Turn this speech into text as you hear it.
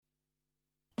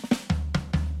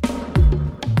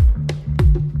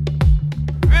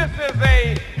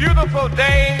beautiful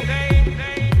day.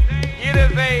 It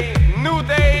is a new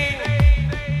day.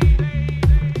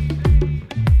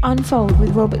 Unfold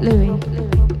with Robert Louis.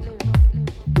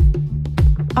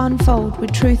 Unfold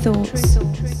with Tru Thoughts.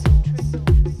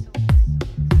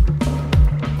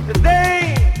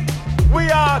 Today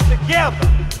we are together.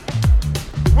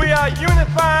 We are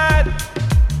unified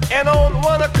and on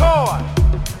one accord.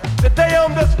 Today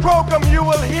on this program you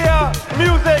will hear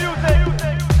music.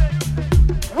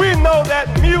 We know that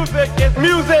music is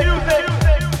music.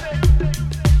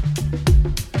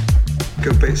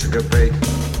 Good beats are good beat.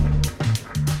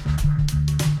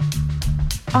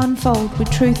 Unfold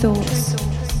with Tru Thoughts.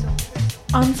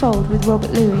 Unfold with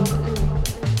Robert Louis.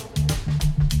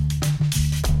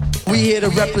 We here to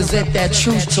represent that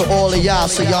truth to all of y'all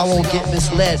so y'all won't get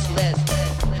misled.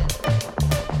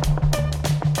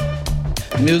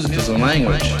 Music is a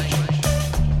language.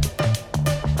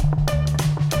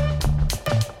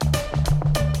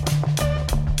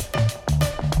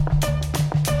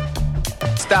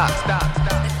 Stop.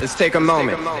 Let's take a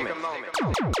moment.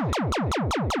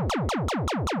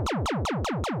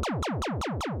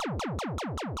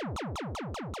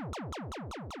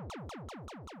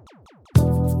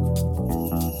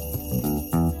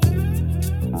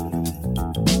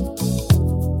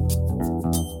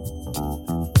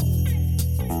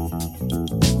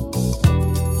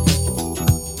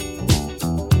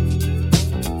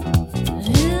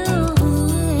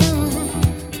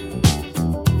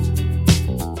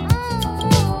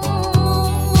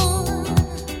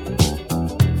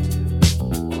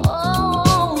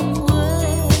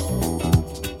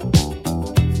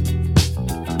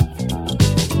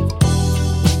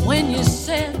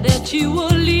 You were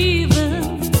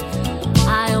leaving,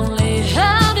 I only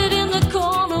had it in the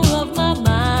corner of my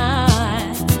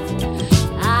mind.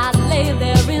 I lay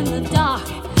there in the dark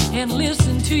and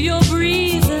listened to your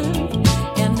breathing,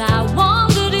 and I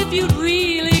wondered if you'd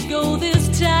really go this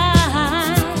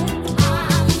time.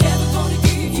 I'm never gonna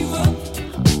give you up,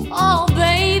 oh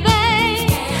baby,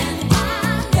 and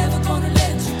I'm never gonna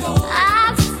let you go.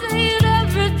 I say it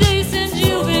every day since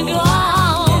you've been gone.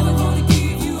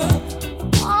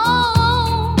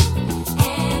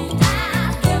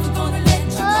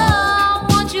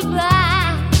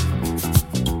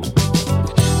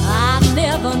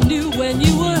 When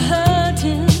you were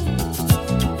hurting,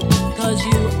 'cause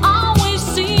you always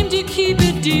seem to keep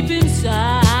it deep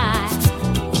inside.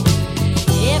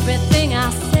 Everything I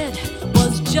said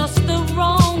was just the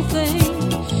wrong thing.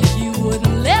 You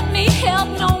wouldn't let me help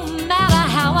no matter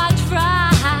how I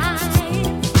tried.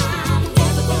 I'm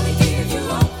never gonna give you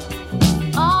up,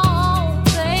 oh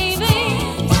baby,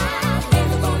 I'm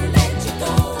never gonna let you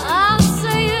go. I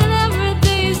say it every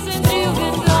day since you've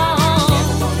been gone.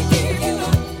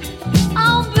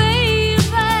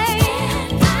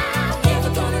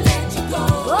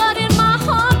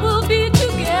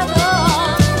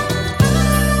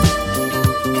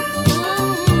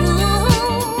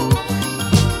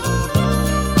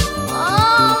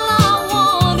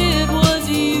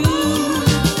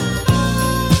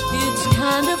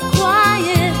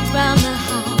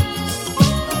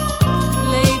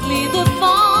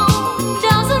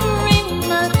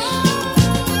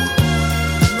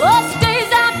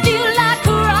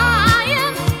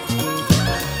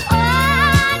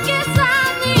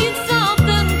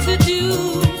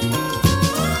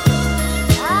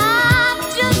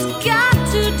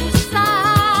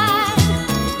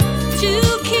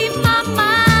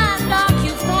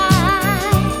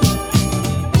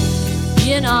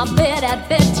 At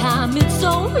bedtime it's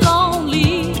so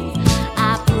lonely.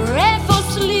 I pray for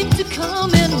sleep to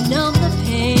come and numb the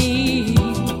pain.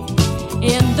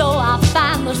 And though I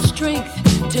find the strength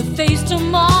to face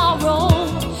tomorrow,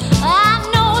 I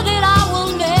know that I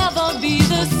will never be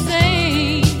the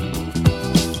same.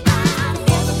 I'm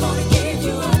never gonna give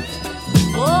you up,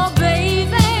 oh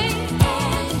baby,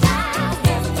 and I'm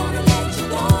never gonna let you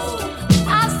go.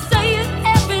 I say it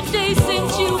every day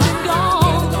since you've been gone.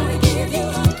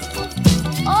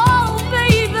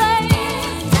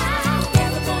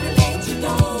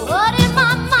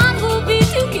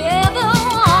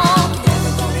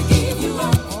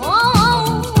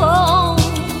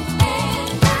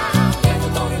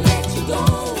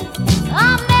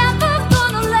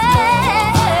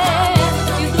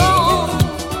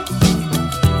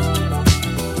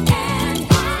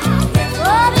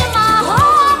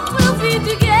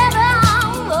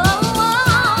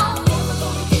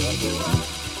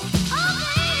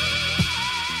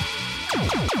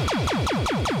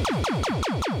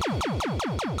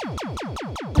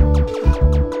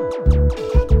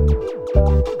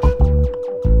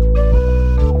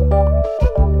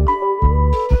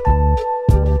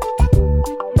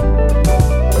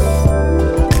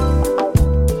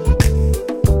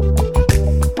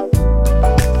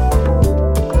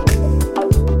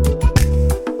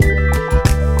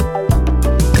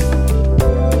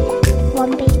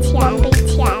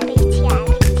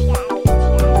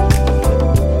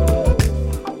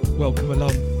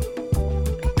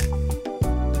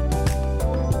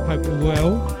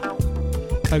 well.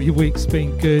 Hope your week's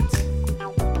been good.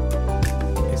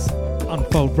 It's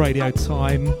Unfold Radio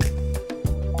time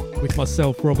with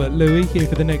myself, Robert Louis, here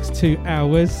for the next 2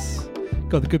 hours.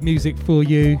 Got the good music for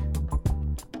you.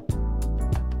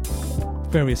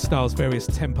 Various styles, various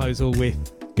tempos, all with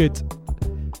good,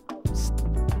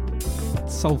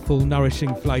 soulful,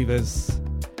 nourishing flavours.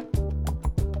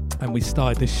 And we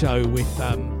started the show with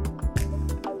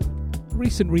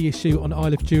recent reissue on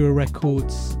Isle of Jura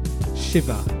Records,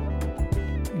 Shiva,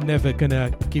 Never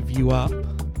Gonna Give You Up.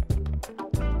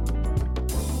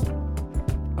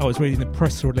 I was reading the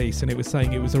press release and it was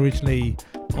saying it was originally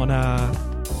on a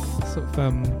sort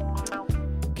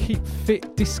of Keep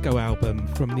Fit disco album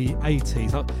from the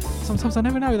 80s. Sometimes I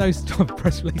never know those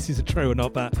press releases are true or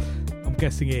not, but I'm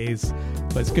guessing it is.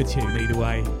 But it's a good tune either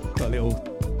way. Got a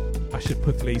little Asher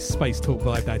Puthli's Space Talk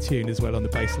vibe, that tune as well on the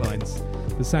bass lines.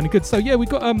 It's sounding good. So yeah, we've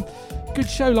got good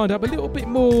show lined up, a little bit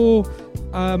more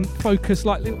focus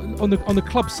like on the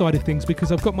club side of things,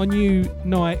 because I've got my new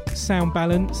night Sounde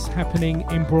Balance happening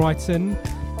in Brighton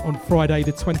on Friday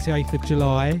the 28th of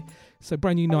July. So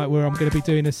brand new night where I'm going to be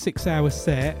doing a 6-hour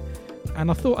set, and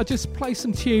I thought I'd just play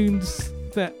some tunes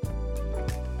that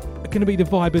are going to be the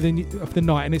vibe of the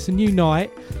night. And it's a new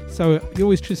night, so you're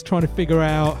always just trying to figure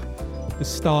out the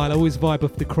style. I always vibe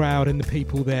off the crowd and the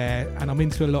people there, and I'm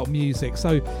into a lot of music.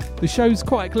 So the show's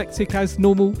quite eclectic as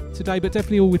normal today, but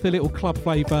definitely all with a little club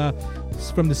flavour,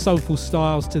 from the soulful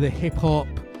styles to the hip hop,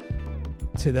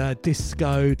 to the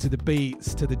disco, to the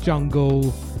beats, to the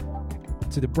jungle,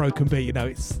 to the broken beat. You know,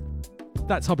 it's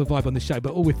that type of vibe on the show,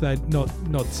 but all with a nod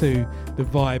to the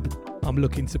vibe I'm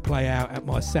looking to play out at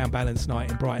my Sounde Balance night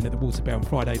in Brighton at the Water Bear on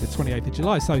Friday the 28th of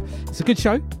July. So it's a good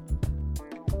show.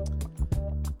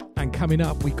 And coming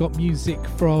up, we got music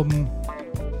from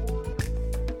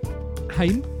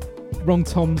Haim, Wrong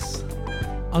Tom's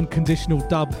unconditional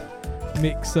dub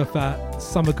mix of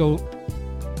Summer Girl.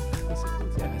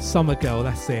 Yeah, Summer Girl,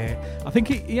 that's it. I think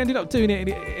he ended up doing it, and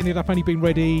it ended up only being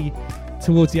ready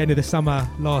towards the end of the summer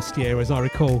last year, as I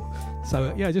recall.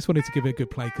 So yeah, I just wanted to give it a good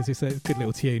play because it's a good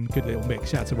little tune, good little mix.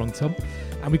 Shout out to Wrong Tom.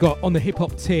 And we got on the hip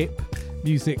hop tip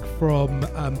music from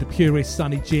the Purist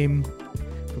Sonny Jim,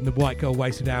 from the White Girl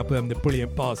Wasted album, the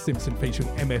brilliant Bart Simpson featuring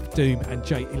MF Doom and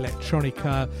J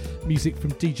Electronica, music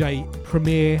from DJ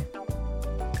Premier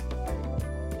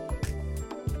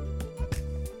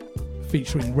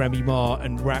featuring Remy Ma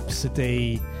and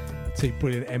Rapsody, two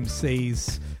brilliant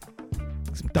MCs,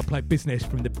 some dubplate business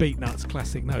from the Beatnuts,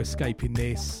 classic No Escaping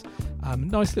This,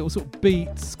 nice little sort of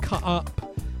beats cut up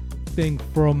thing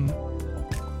from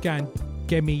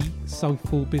Gemi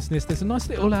Soulful Business. There's a nice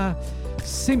little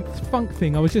synth funk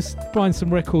thing. I was just buying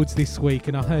some records this week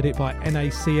and I heard it by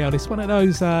NACL. It's one of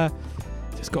those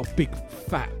just got a big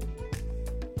fat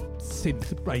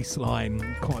synth bass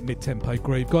line, quite mid-tempo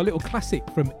groove. Got a little classic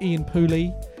from Ian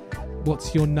Pooley,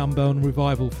 What's Your Number, on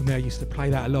Revival for me. I used to play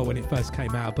that a lot when it first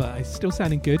came out, but it's still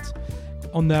sounding good.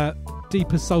 On the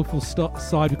deeper soulful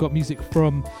side, we've got music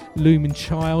from Luman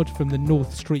Child from the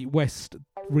North Street West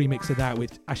remix of that,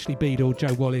 with Ashley Beadle,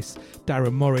 Joe Wallace,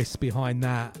 Darren Morris behind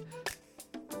that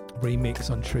remix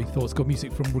on Tru Thoughts. Got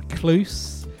music from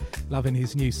Recloose, loving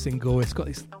his new single. It's got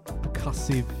this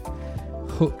percussive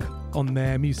hook on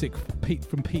there. Music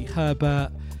from Pete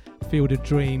Herbert, Field of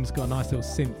Dreams, got a nice little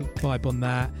synth vibe on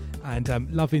that.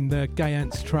 And loving the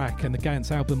Gayance track and the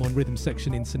Gayance album on Rhythm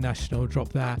Section International. Drop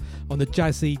that. On the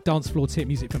jazzy dance floor tip,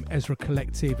 music from Ezra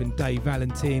Collective and Dave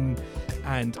Valentin.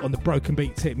 And on the broken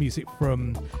beat tip, music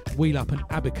from WheelUP and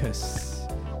Abacus.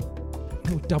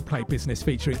 Dubplate business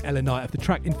featuring Ella Knight of the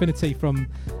track Infinity from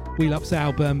WheelUp's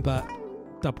album, but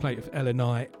dubplate of Ella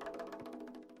Knight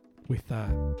with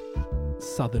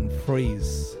Southern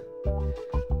Freeze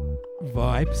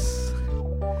vibes.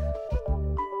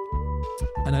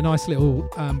 And a nice little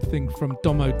thing from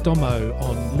Domo Domo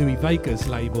on Louis Vega's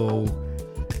label.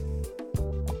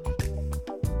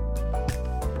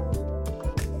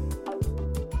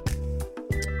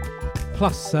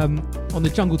 Plus, on the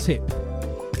jungle tip,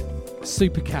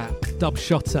 Supercat Dub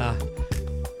Shotter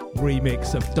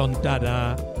remix of Don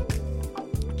Dada,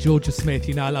 Jorja Smith.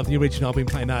 You know, I love the original. I've been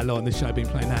playing that a lot on the show. I've been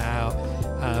playing that out.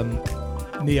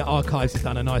 Nia Archives has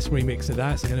done a nice remix of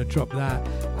that, so I'm going to drop that.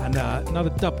 And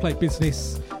another dubplate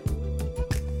business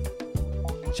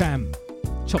jam,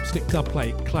 chopstick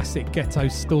dubplate, classic ghetto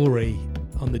story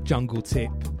on the jungle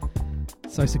tip.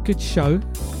 So it's a good show.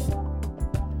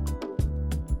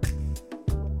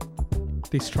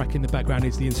 This track in the background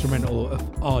is the instrumental of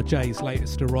RJ's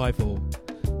latest arrival.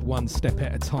 One Step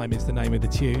at a Time is the name of the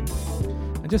tune.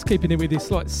 And just keeping it with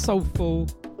this like soulful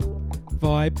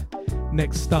vibe.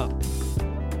 Next up,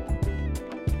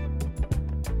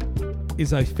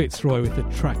 Izzo Fitzroy with the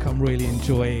track I'm really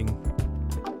enjoying,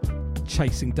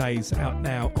 Chasing Days, out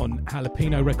now on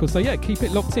Jalapeno Records. So yeah, keep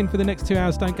it locked in for the next 2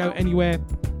 hours. Don't go anywhere.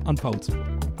 Unfold.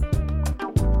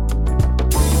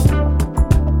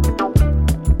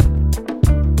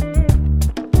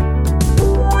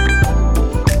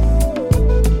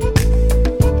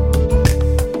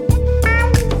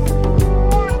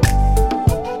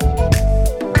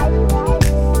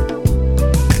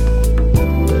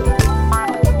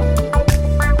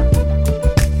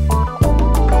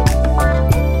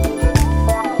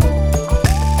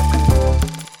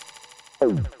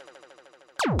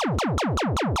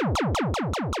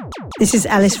 This is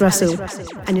Alice Russell,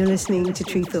 and you're listening to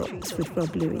Tru Thoughts with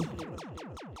Rob Louis.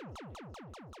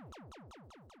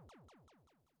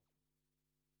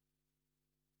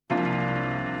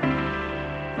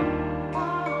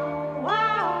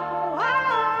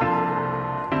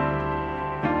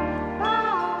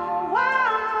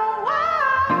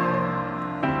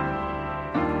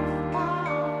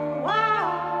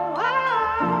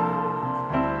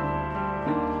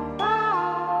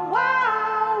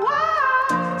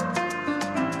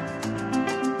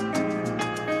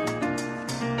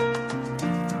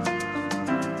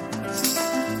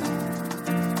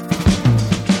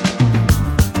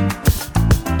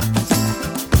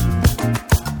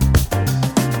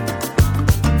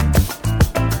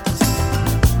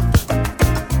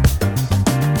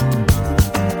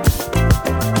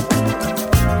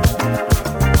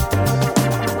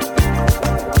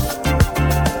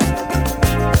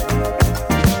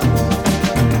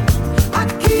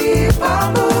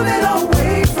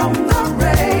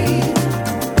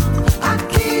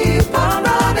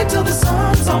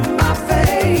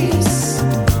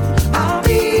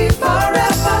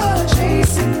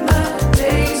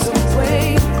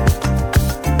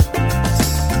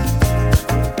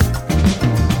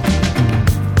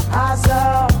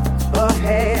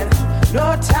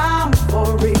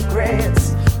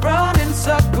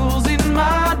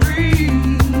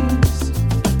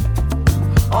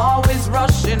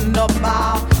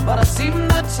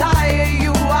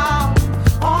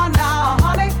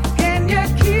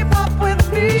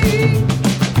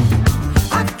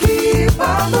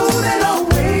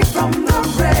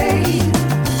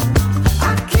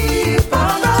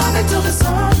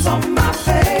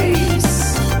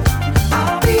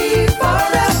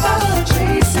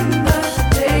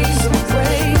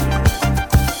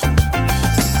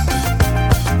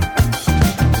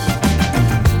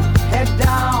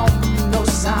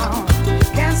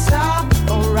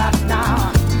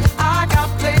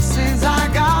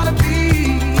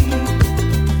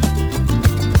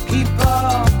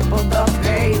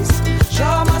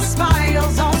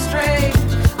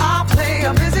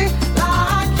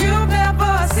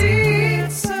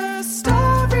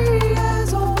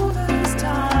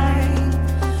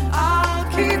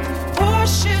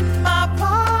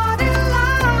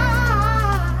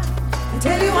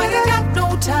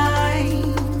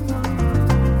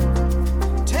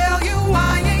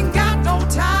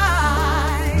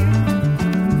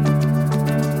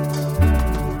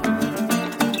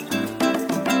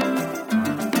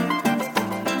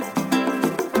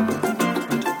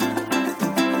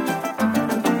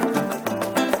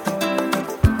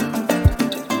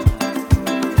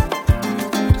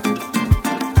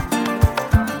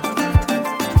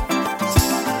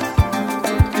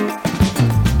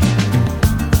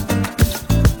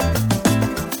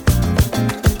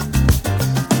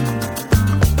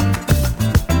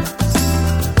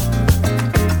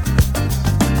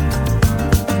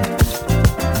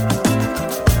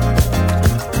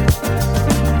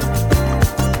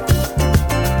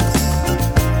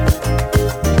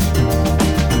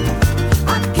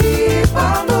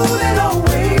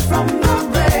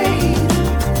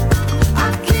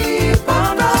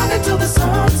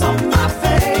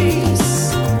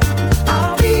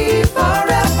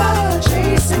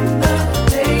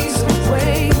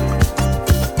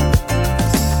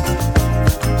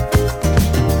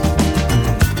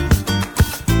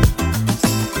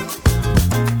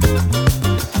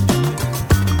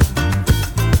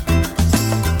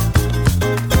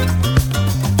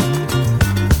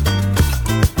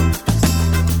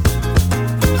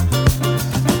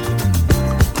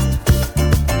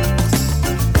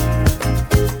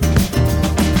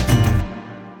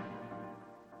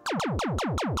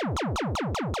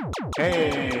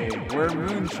 Hey, we're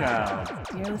Luman Child.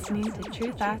 You're listening to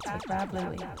Tru Thoughts with Rob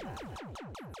Louis.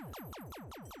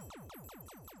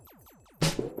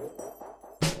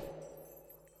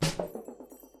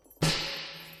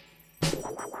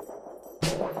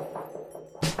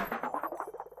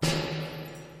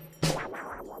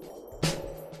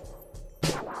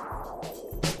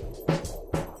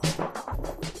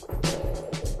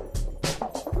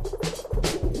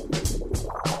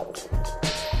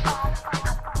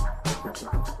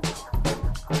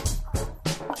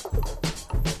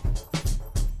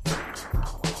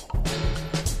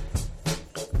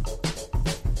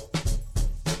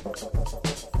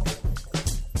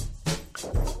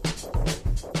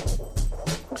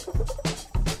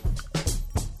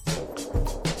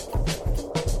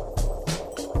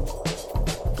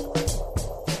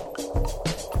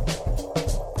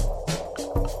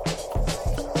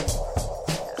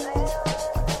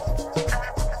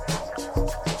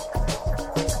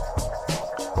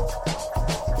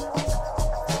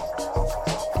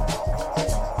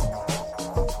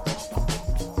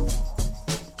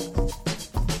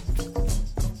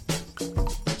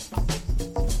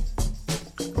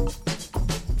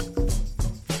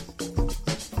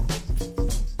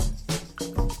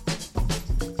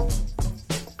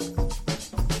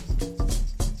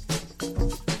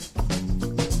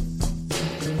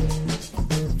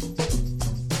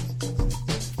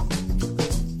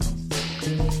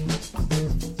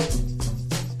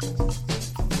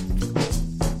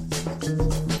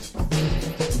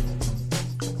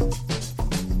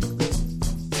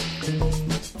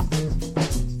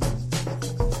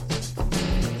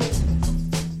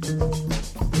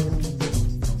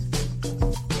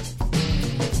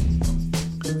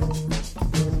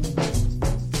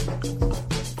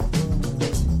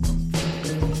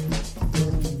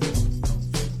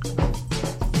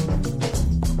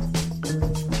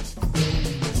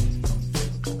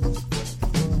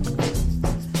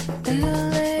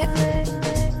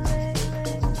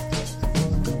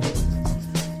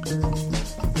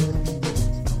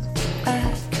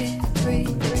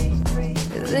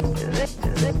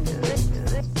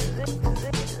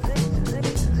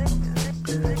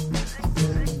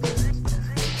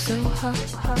 It's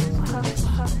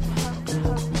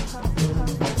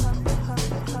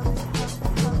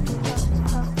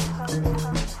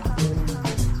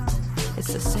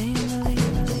the same relief.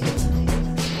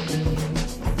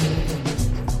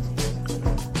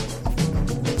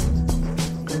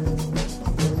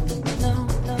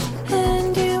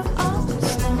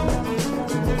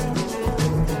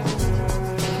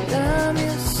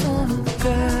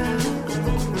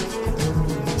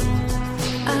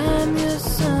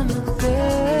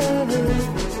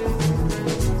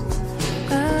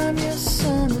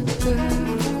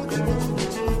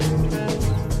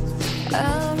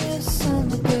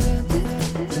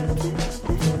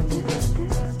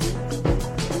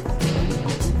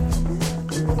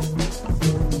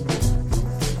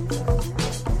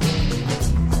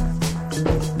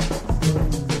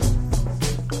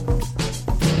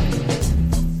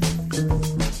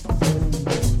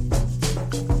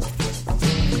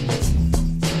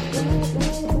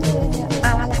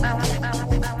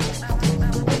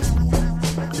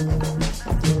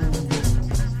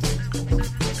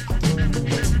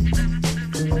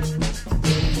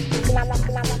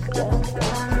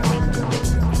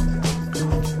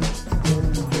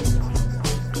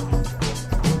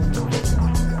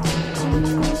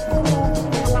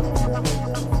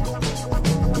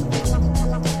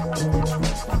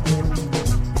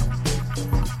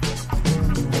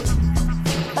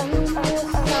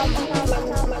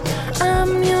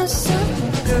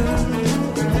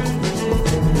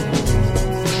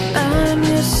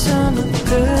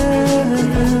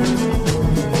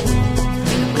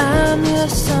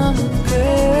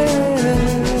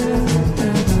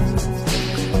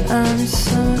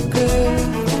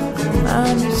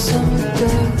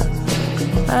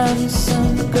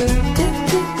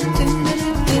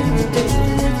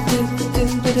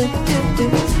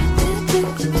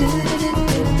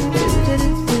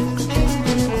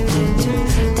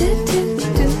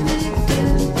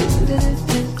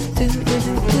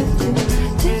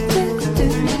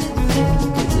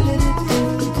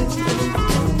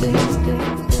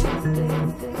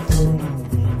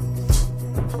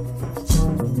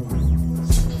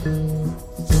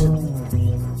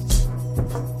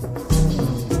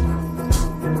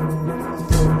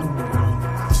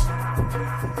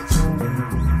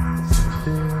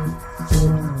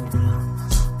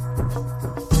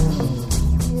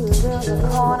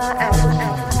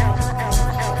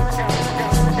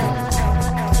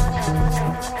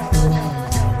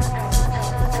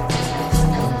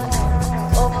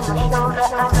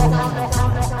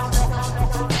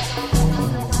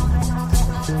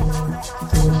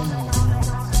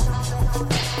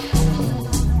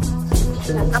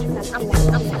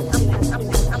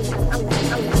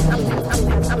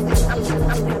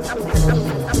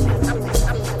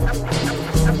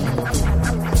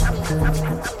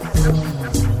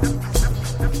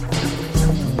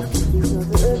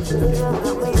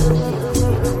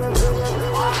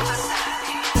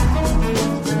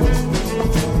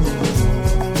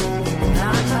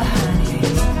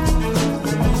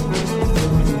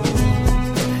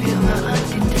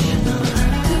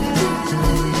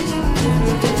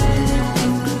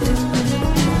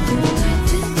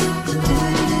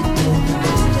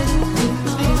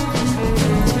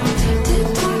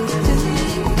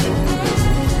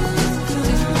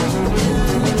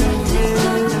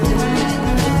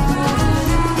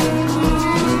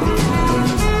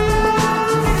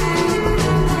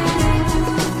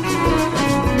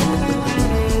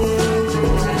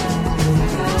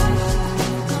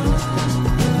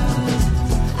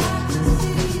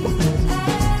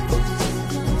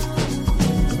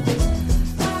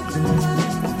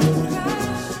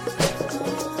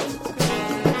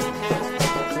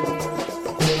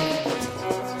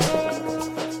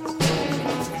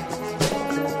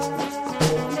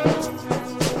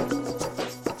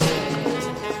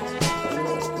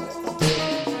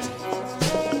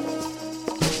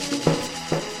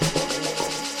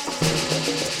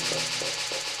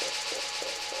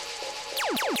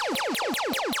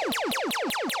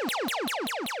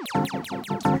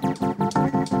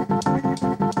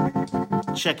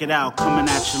 Check it out, coming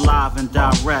at you live and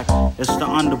direct. It's the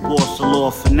underboss, the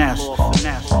Lord Finesse.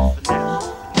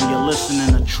 And you're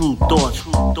listening to Tru Thoughts.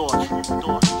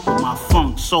 With my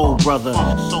funk soul brother.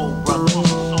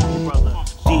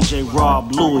 DJ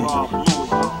Rob Louie.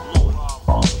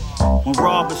 When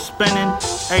Rob is spinning,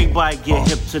 everybody get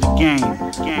hip to the game.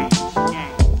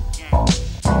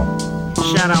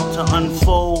 Shout out to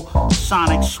Unfold,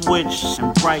 Sonic Switch,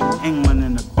 and Brighton, England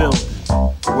in the building.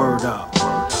 Word up.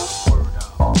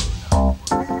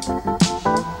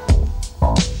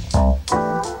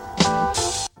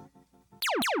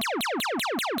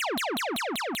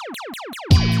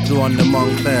 flew on the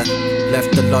Montclair.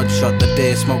 Left the lodge shot, the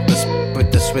deer. Smoked the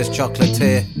with the Swiss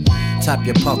chocolatier. Tap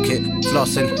your pocket,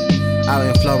 flossing. Out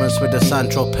in Florence with the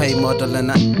Saint-Tropez model and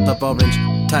that of orange.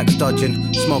 Tax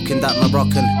dodging, smoking that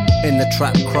Moroccan. In the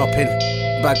trap cropping,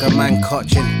 bag of man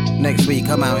cotching. Next week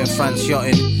I'm out in France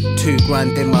yachting. 2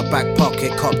 grand in my back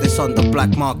pocket, cop this on the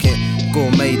black market.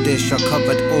 Gourmet dish, I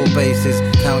covered all bases.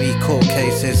 County court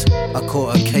cases, I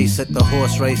caught a case at the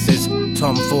horse races.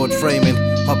 Tom Ford framing,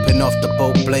 hopping off the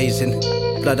boat blazing.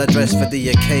 Blood I dress for the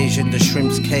occasion, the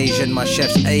shrimp's Cajun. My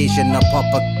chef's Asian, I pop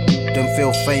a and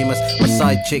feel famous. My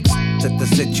side chicks at the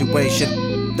situation.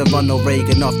 The Ronald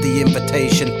Reagan off the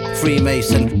invitation.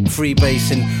 Freemason,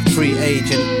 freebasing, free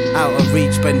agent. Out of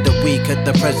reach, spend a week at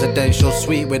the presidential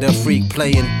suite with a freak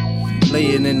playing.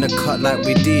 Laying in the cut like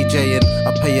we DJing.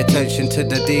 I pay attention to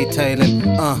the detailing.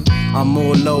 I'm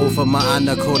all over my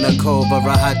Anna Kournikova.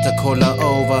 I had to call her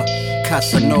over.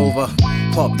 Casanova.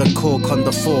 Pop the cork on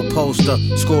the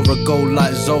 4-poster. Score a goal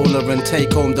like Zola and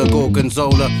take home the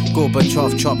Gorgonzola.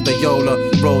 Gorbachev chop the Yola.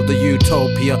 Roll the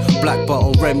Utopia. Black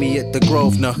bottle Remy at the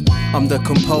Grosvenor. I'm the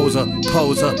composer,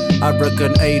 poser.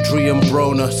 Arrogant Adrian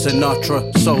Broner.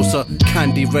 Sinatra, Sosa.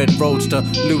 Candy Red Roadster.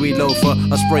 Louis Loafer.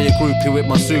 I spray a groupie with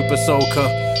my super soaker.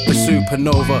 The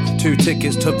supernova. 2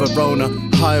 tickets to Verona.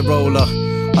 High roller.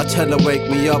 I tell her wake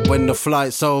me up when the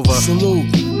flight's over.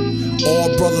 Salute.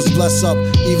 All brothers bless up,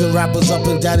 even rappers up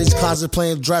in daddy's closet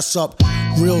playing dress up.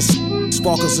 Real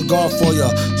spark a cigar for ya.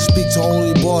 Speak to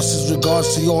only bosses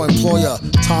regards to your employer.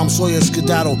 Tom Sawyer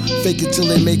skedaddle, fake it till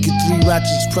they make it. 3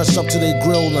 ratchets press up to their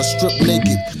grill and I strip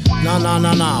naked.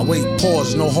 Nah, wait,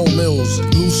 pause, no home meals.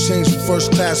 Loose change for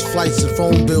first class flights and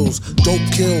phone bills.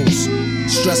 Dope kills.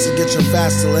 Stress to get you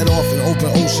faster, let off in open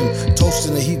ocean.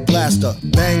 Toasting the heat blaster.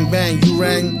 Bang, bang, you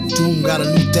rang. Doom got a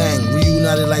new dang.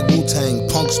 Reunited like Wu-Tang.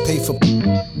 Punks pay for.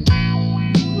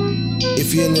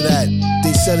 If you're into that,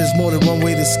 they said it's more than one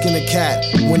way to skin a cat.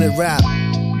 When it rap,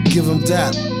 give them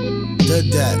dap.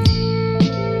 Dead dat.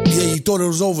 Yeah, you thought it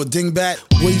was over, dingbat.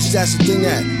 Where you stash the thing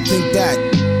at? Think back.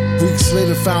 Weeks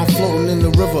later found floating in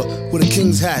the river with a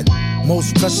king's hat.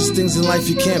 Most precious things in life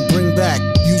you can't bring back.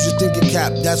 Use your thinking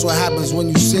cap, that's what happens when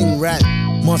you sing rat.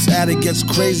 Months addict gets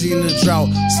crazy in the drought.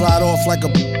 Slide off like a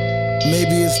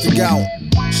maybe it's the gout.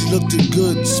 She looked it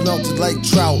good, smelt it like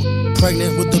trout.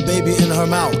 Pregnant with the baby in her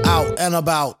mouth, out and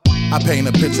about. I paint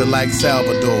a picture like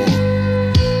Salvador.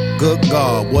 Good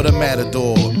God, what a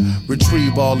matador.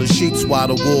 Retrieve all the sheeps while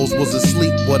the wolves was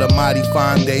asleep. What a mighty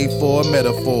fine day for a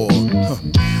metaphor.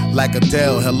 Like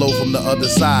Adele, hello from the other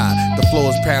side. The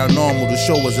floor is paranormal, the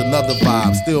show is another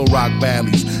vibe. Still rock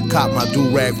valleys, cop my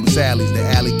do-rag from Sally's. The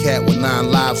alley cat with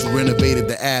 9 lives who renovated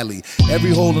the alley.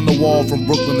 Every hole in the wall from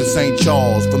Brooklyn to St.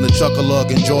 Charles. From the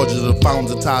Chuckalug in Georgia to the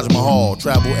fountains of Taj Mahal.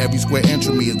 Travel every square inch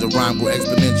of me as the rhyme grow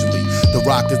exponentially. The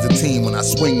Rock is the team, when I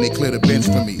swing they clear the bench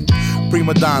for me.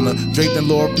 Prima donna, draped in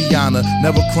Lord Piana.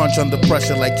 Never crunch under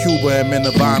pressure like Cuba and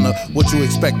Nirvana. What you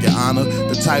expect, your honor?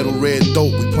 The title Red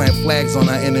Dope. We plant flags on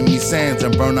our enemy's sands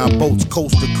and burn our boats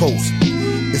coast to coast.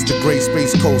 It's the Great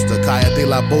Space Coaster, Kaya de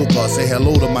la Boca. Say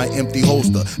hello to my empty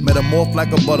holster. Metamorph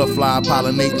like a butterfly,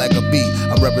 pollinate like a bee.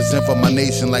 I represent for my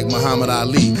nation like Muhammad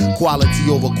Ali. Quality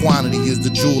over quantity is the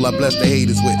jewel I bless the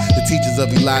haters with. The teachers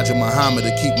of Elijah Muhammad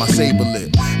to keep my saber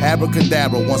lit.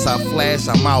 Abracadabra, once I flash,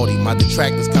 I'm outie. My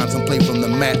detractors contemplate from the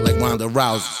mat like Ronda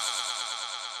Rousey.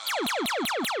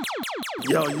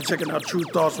 Yo, you checking out Tru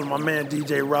Thoughts with my man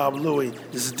DJ Rob Louie.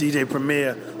 This is DJ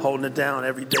Premier, holding it down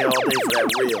every day, all day for that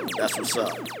real. That's what's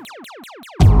up.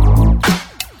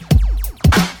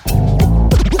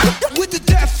 With the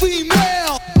deaf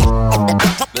female.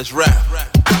 Let's rap.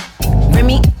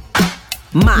 Remy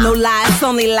Ma. No lie, it's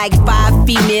only like 5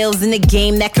 females in the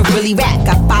game that can really rap.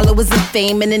 Got followers and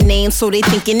fame and a name, so they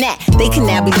thinking that they can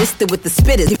now be listed with the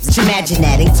spitters. Imagine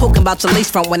that. Ain't talking about your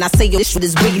lace front when I say yo, this shit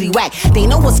is wiggly whack. They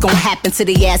know what's gonna happen to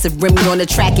the ass if Remy on the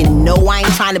track. And no, I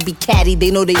ain't trying to be catty.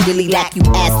 They know they really lack you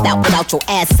assed out without your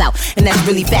ass out. And that's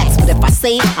really facts. But if I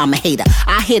say it, I'm a hater.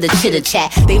 I hear the chitter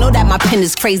chat. They know that my pen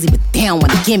is crazy, but they don't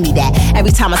wanna give me that.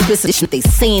 Every time I spit some shit, they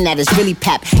saying that it's really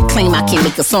pap. Claim I can't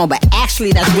make a song, but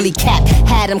actually that's really cap.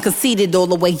 Had them conceited all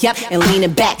the way up and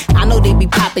leaning back. I know they be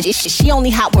popping shit. She only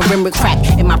hot when Rim crack.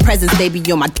 In my presence, they be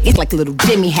on my dick like little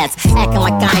Jimmy hats. Acting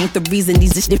like I ain't the reason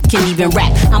these niggas can't even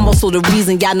rap. I'm also the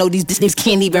reason y'all know these niggas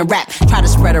can't even rap. Try to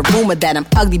spread a rumor that I'm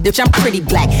ugly, bitch, I'm pretty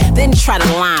black. Then try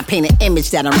to line paint an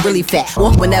image that I'm really fat.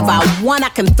 Or whenever I want, I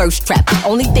can thirst trap.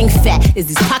 Only thing fat is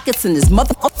these pockets and this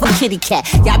motherfucking kitty cat.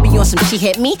 Y'all be on some she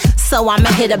hit me, so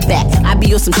I'ma hit her back. I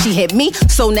be on some she hit me,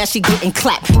 so now she getting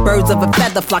clapped. Birds of a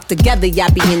feather flock together, y'all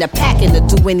be in a pack and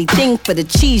to do anything for the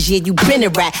cheese, yeah, you been a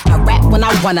rat. I rap when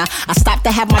I wanna. I stopped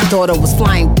to have my daughter was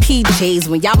flying PJs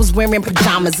when y'all was wearing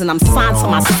pajamas, and I'm signed to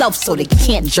myself so they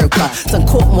can't jerk her. Done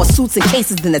caught more suits and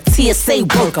cases than a TSA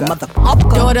worker,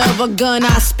 motherfucker. Daughter of a gun,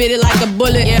 I spit it like a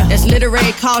bullet. Yeah. That's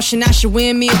literary caution, I should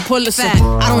win me a Pulitzer.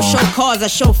 I don't show cars, I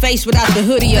show face without the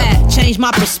hoodie up. Change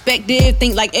my perspective,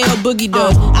 think like L Boogie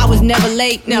does. I was never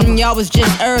late, y'all was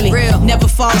just early. Real. Never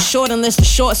fall short unless the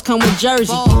shorts come with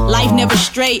jersey. Life never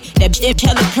straight, that bitch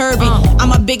hella curvy. I'm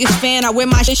my biggest fan, I wear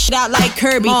my shit out like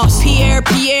Kirby.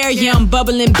 Pierre, yeah, I'm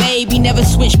bubbling baby. Never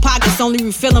switch pockets, only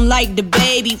refill them like the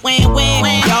baby. Wham.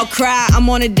 Y'all cry, I'm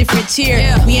on a different tier.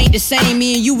 We ain't the same,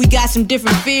 me and you, we got some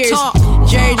different fears.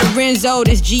 Jerry Lorenzo,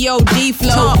 this G.O.D.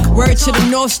 flow. Word to the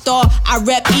North Star, I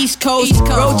rep East Coast.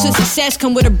 Road to success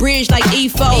come with a bridge like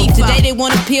EFO. Today they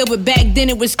want to peel, but back then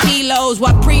it was kilos.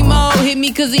 Why Primo hit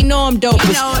me cause he know I'm dope.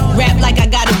 Rap like I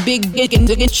got a big dick and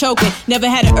choking. Never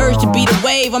had an urge to be the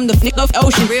wave, I'm the nigga of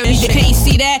ocean. If you can't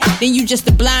see that, then you just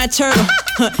a blind turtle.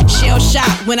 Shell shot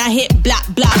when I hit block.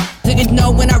 Niggas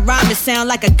know when I rhyme it sound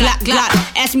like a glock.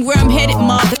 Ask me where I'm headed,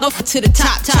 motherfucker, to the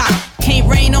top. Can't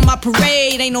rain on my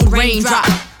parade, ain't no raindrop.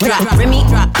 Remy,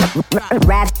 rap.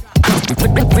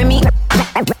 Remy,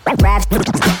 rap.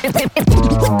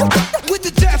 With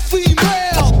the deaf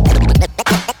female.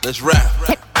 Let's rap.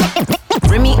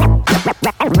 Remy,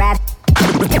 rap.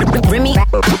 Remy,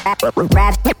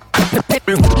 rap.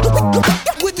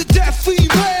 With the deaf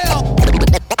female.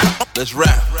 Let's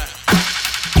rap.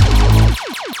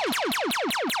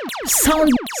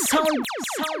 Sounde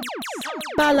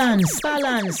Balance.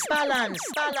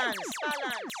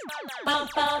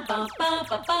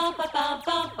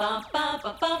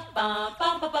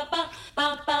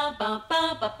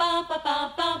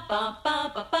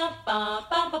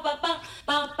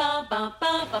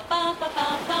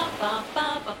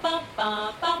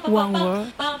 One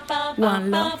word,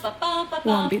 one love,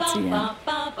 one BTM.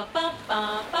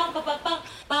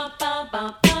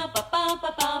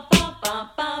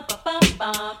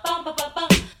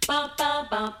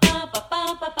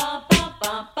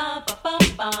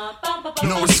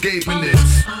 No escaping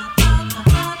this.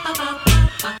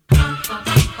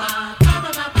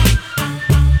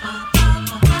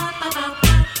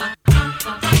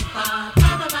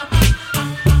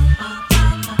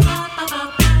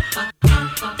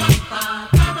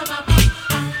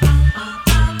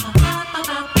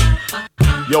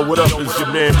 Yo, what up? It's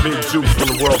your man Big Juice from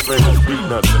the world famous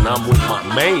Beatnuts, and I'm with my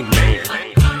main man,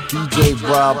 DJ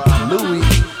Rob Louie.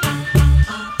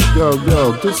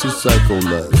 Yo, this is Psycho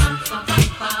Les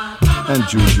and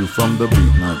Juju from the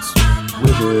Beatnuts.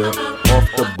 We're here off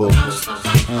the books,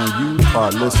 and you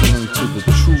are listening to the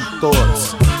Tru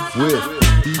Thoughts with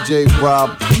DJ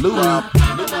Rob Louie,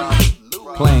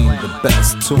 playing the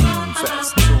best tunes.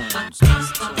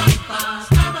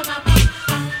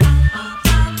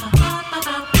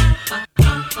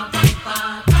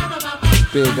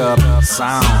 Big up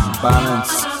Sounde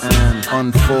Balance and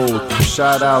Unfold.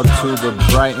 Shout out to the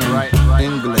Brighton,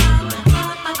 England.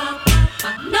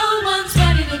 No one's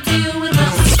ready to deal with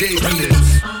us. Escaping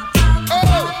this.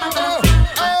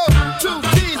 Two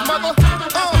T's, mother.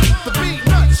 The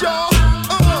Beatnuts, y'all.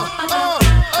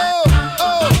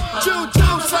 Juju,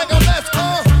 Psycho, let's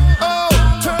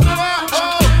turn it out.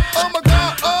 Oh my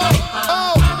God.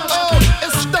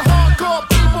 It's the hardcore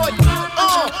B-boy.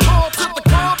 On to the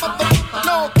car, but the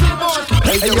no keyboard.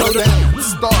 Hey yo, that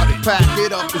started. Pack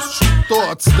it up, it's Tru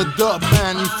Thoughts, the dub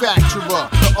manufacturer,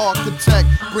 the architect,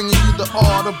 bringing you the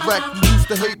art of wreck. You used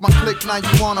to hate my clique, now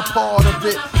you want a part of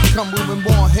it. Come with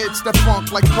more hits that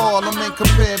funk like Parliament.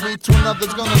 Compare me to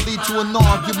another's gonna lead to an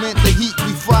argument. The heat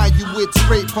we fry you with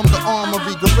straight from the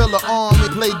armory. Gorilla Army,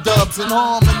 play dubs in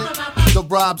harmony. The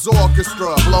Rob's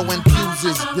Orchestra, blowing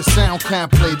fuses. Your sound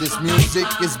can't play this music,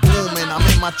 it's booming. I'm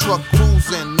in my truck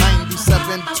cruising,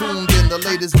 97 tuned in. The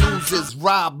latest news is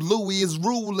Rob Louie is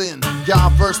ruling. Y'all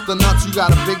verse the nuts, you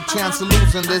got a big chance of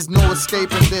losing. There's no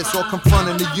escaping this or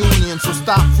confronting the union. So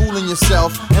stop fooling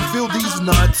yourself and feel these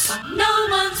nuts. No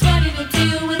one's ready to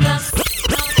deal with us.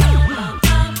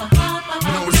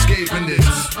 No escaping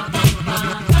this.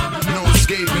 No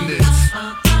escaping this.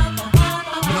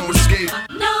 No escape.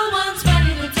 No one's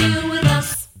ready to deal with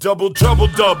us. Double trouble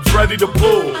dubs ready to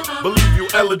pull. Believe you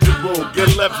eligible,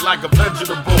 get left like a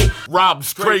vegetable.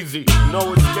 Rob's crazy,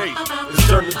 no escape. It's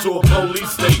turned into a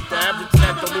police state. The average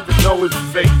cat don't even know it's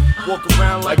fake. Walk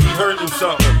around like he hurting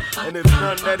something, and there's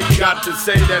nothing that he got to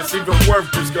say that's even worth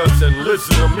discussing.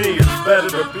 Listen to me, it's better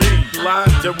to be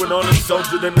blind till went on a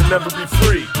soldier than to never be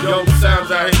free. Young sounds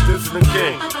out here dissing the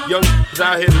king. Young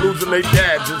out here losing their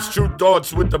dads. It's Tru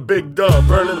Thoughts with the big dub,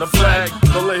 burning the flag.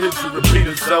 Don't let history repeat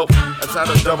itself. That's how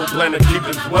the double plan to keep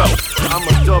his wealth. I'm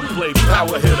a dubplate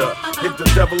power hitter. Hit the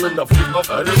devil in the feet of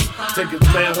this. Take his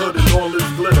manhood and all his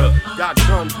glitter. Got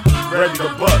guns ready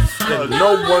to bust, and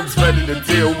no one's ready to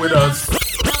deal with us.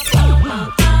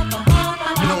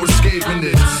 No escaping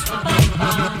this.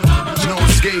 No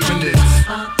escaping this.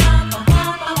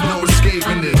 No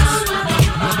escaping this.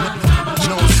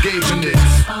 No escaping this.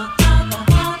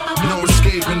 No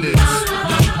escaping this.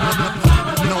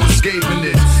 No escaping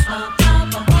this.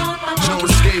 No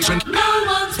escaping. No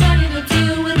one's ready to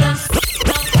deal with us.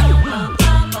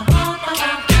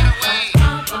 Can't get away.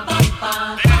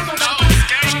 There's no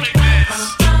escaping this.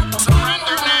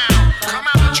 Surrender now. Come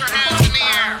out with your hands in the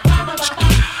air.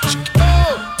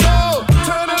 Oh,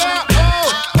 turn it out.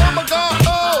 Oh my God.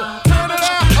 Oh, turn it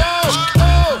out. Oh,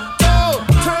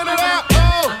 turn it out.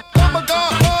 Oh my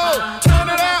God. Oh, turn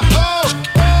it out. Oh,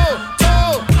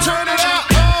 turn it out.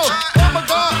 Oh my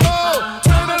God. Oh,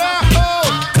 turn it out.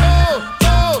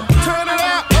 Oh, turn it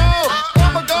out. Oh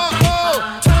my God. Oh,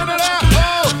 turn it out.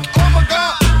 Oh my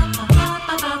God.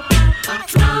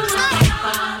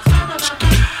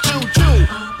 Choo-choo,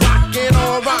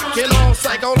 rockin' on,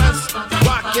 psycho, let's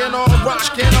rockin' on,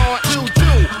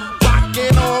 choo-choo,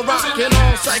 rockin'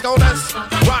 on, psycho, let's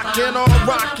rockin' on,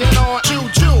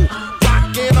 choo-choo,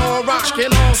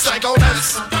 rockin' on, psycho,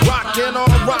 let's rockin'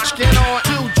 on,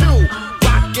 choo-choo,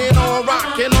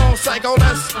 rockin' on, psycho,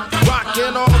 let's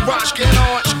rockin'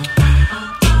 on.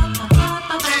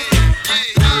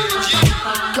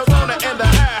 Corona in the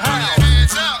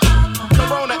house.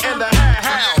 Corona in the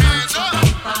house.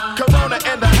 Corona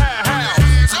in the house.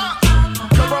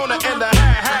 Corona in the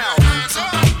house.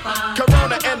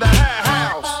 Corona in the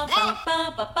house.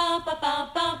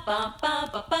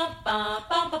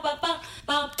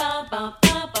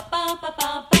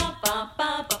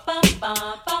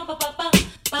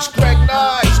 It's Greg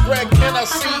Nice, Greg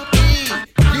N-I-C-E.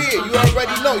 Yeah, you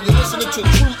already know. You're listening to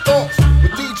Tru Thoughts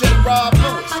with DJ Rob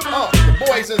Lewis. The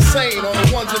boy's insane on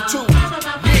the ones and twos.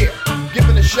 Yeah,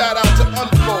 giving a shout out to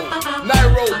Unfold,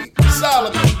 Nairobi,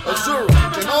 Solomon, Ezra,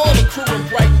 and all the crew in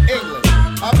Brighton, England.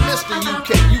 I miss the UK.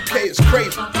 UK is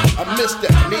crazy. I miss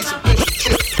that. I need some fish and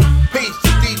chips. Peace to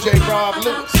DJ Rob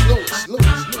Lewis.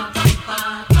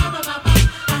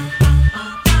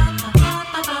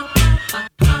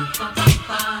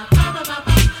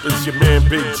 It's your man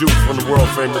Big Juice from the world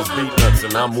famous Beatnuts,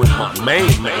 and I'm with my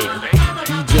main man,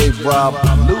 DJ Rob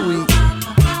Louie.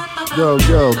 Yo,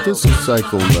 this is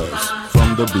Psycho Les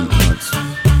from the Beatnuts,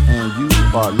 and you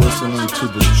are listening to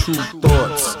the Tru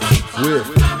Thoughts with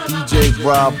DJ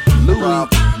Rob Louie,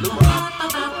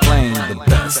 playing the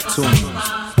best tunes.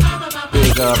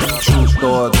 Big up Tru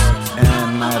Thoughts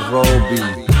and Nairobi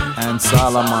and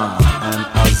Salama and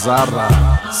Azara,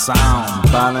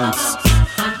 Sounde Balance.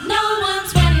 No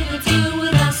one's ready to deal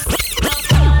with us.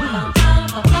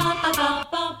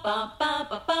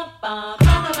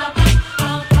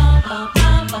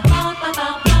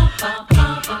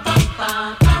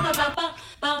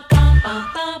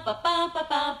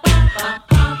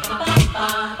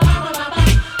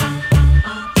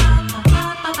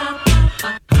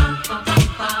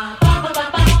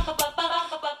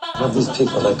 All these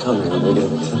people that come here and they get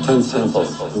 10 samples,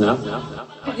 you know?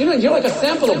 You're like a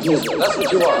sample abuser. That's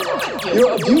what you are.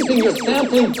 You're abusing your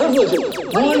sampling privileges.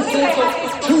 One sample,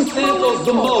 two samples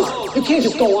the most. You can't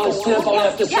just go on sample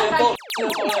after sample.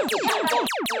 Sample after sample.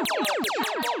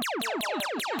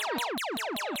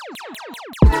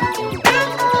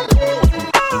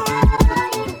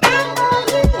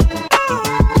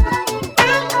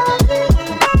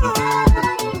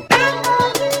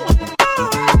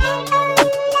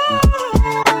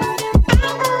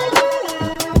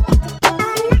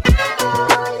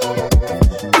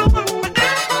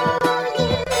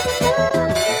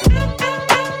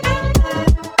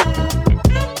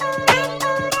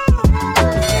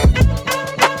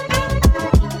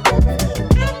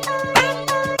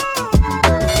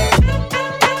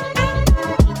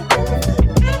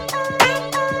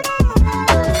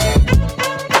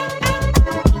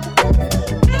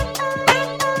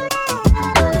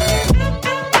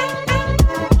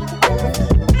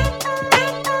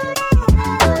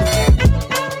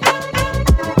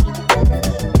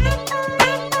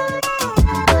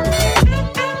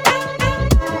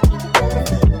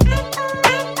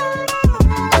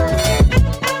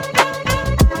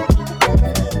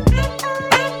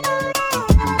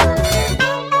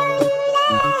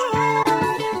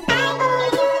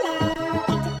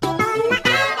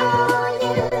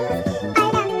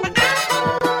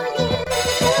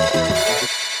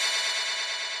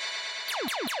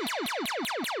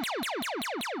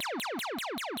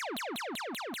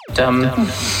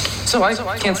 So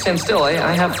I can't stand still. I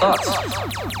have thoughts.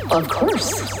 Of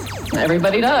course.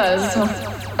 Everybody does.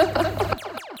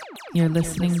 You're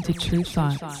listening to Tru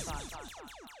Thoughts.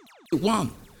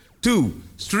 1, 2,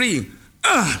 3.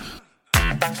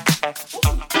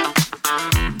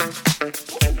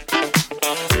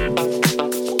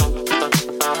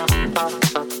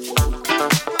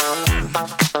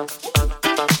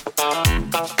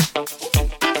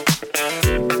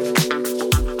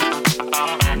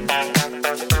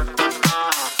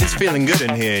 It's feeling good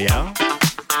in here, y'all.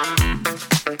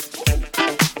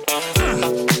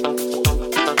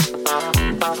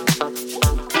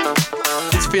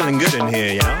 It's feeling good in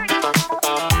here, y'all.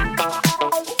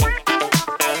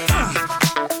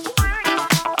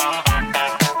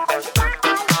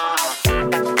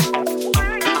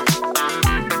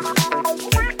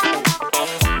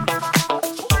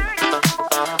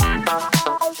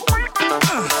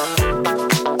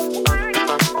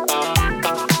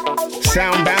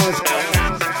 Sounde Balance.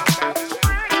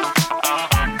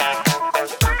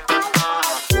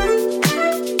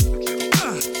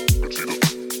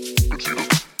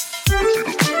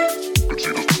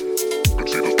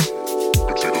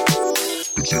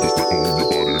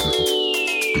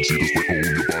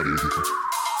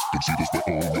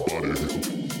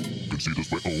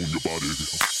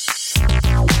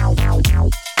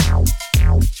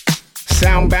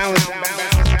 Sounde Balance.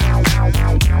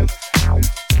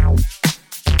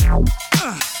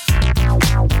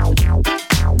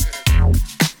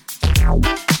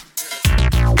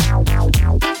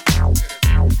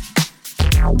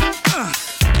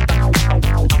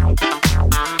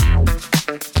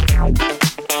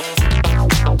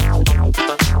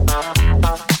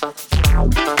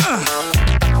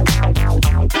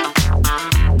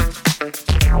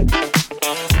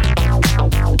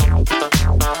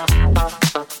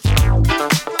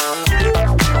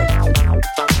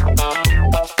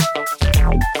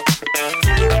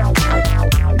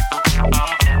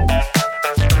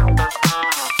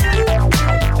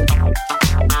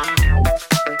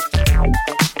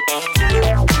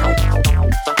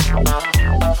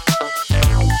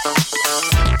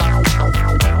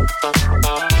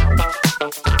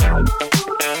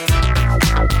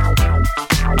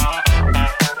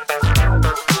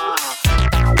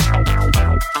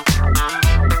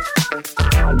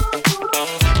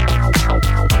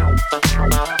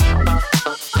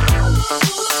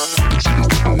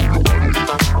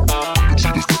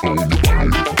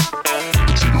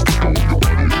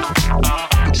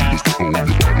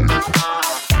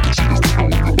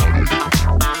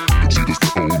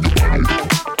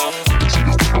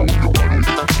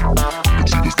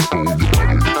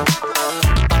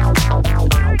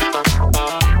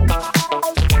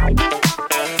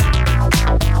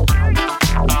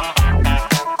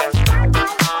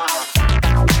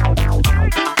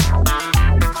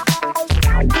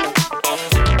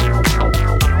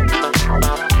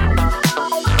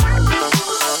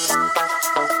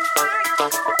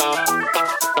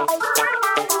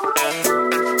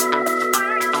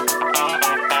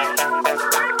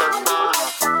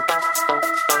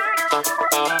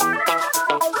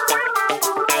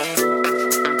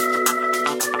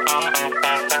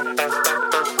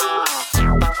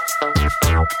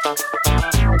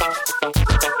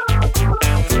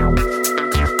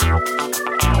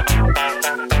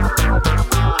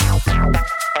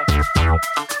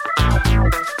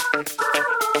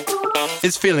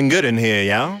 It's feeling good in here,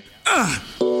 y'all.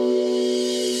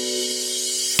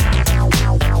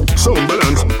 Sounde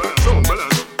Balance. Sounde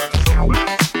Balance.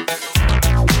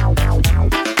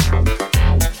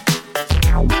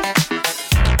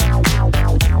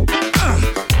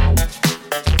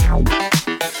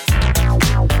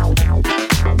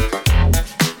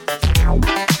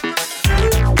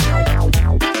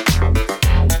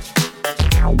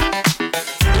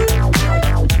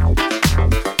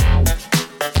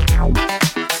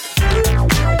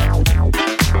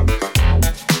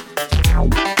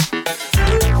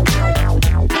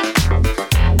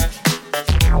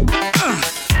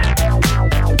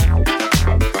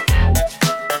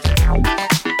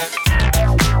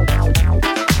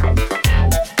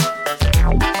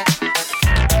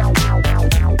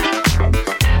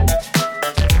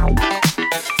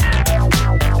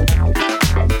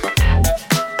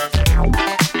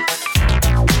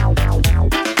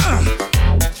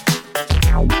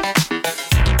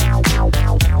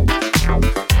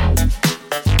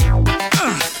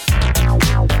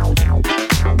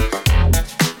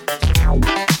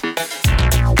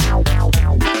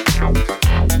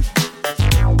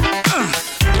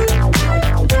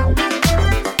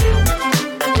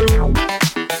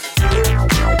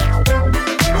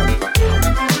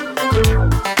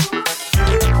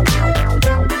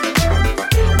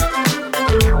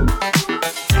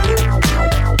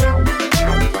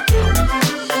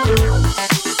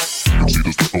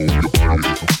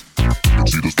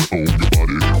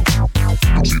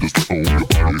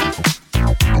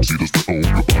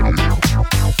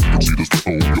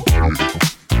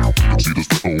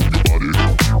 sweat on your body.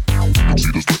 Can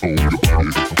see the sweat on your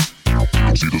body.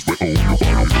 Can see the sweat on your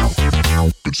body.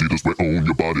 Can see the sweat on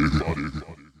your body.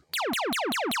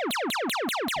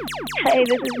 Hey,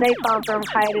 this is Napalm from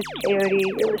Hiatus Kaioyte.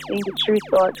 You're listening to Tru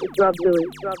Thoughts with Rob Louie.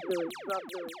 Rob Louie. Rob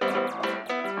Louie.